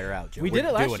qualifier out, Joe. We did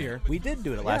it last year. We did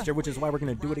do it last year, which is why we're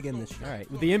going to do it again this year. All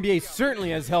right. Well, the NBA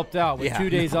certainly has helped out with 2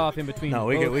 days off in between. No,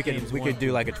 we could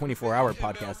do like a 24-hour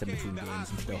podcast in between games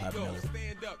and still have another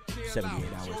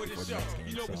 78 hours before the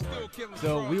next game.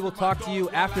 So we will talk to you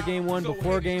after Game 1,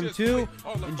 before Game 2.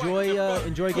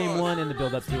 Enjoy Game 1 and the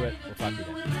build-up to it. We'll talk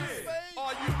to you then.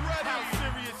 Are you ready? How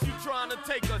serious you trying to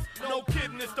take us? No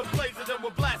kidding, it's the Blazers and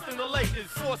we're blasting the Lakers.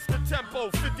 Force the tempo,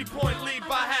 50-point lead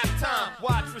by halftime.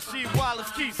 Watch Rasheed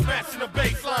Wallace keep smashing the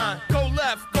baseline. Go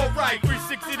left, go right,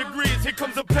 360 degrees. Here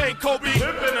comes the paint, Kobe.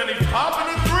 Tipping and he's popping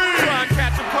a three. Try and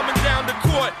catch him coming down the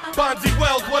court. Bonzi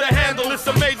Wells, what a handle. It's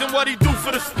amazing what he do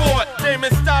for the sport.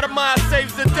 Damon Stoudemire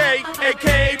saves the day,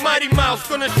 a.k.a. Mighty Mouse.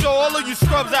 Gonna show all of you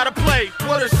scrubs how to play.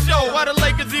 What a show. Why the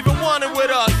Lakers even want it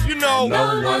with us, you know.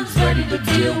 No one's ready to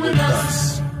deal with us.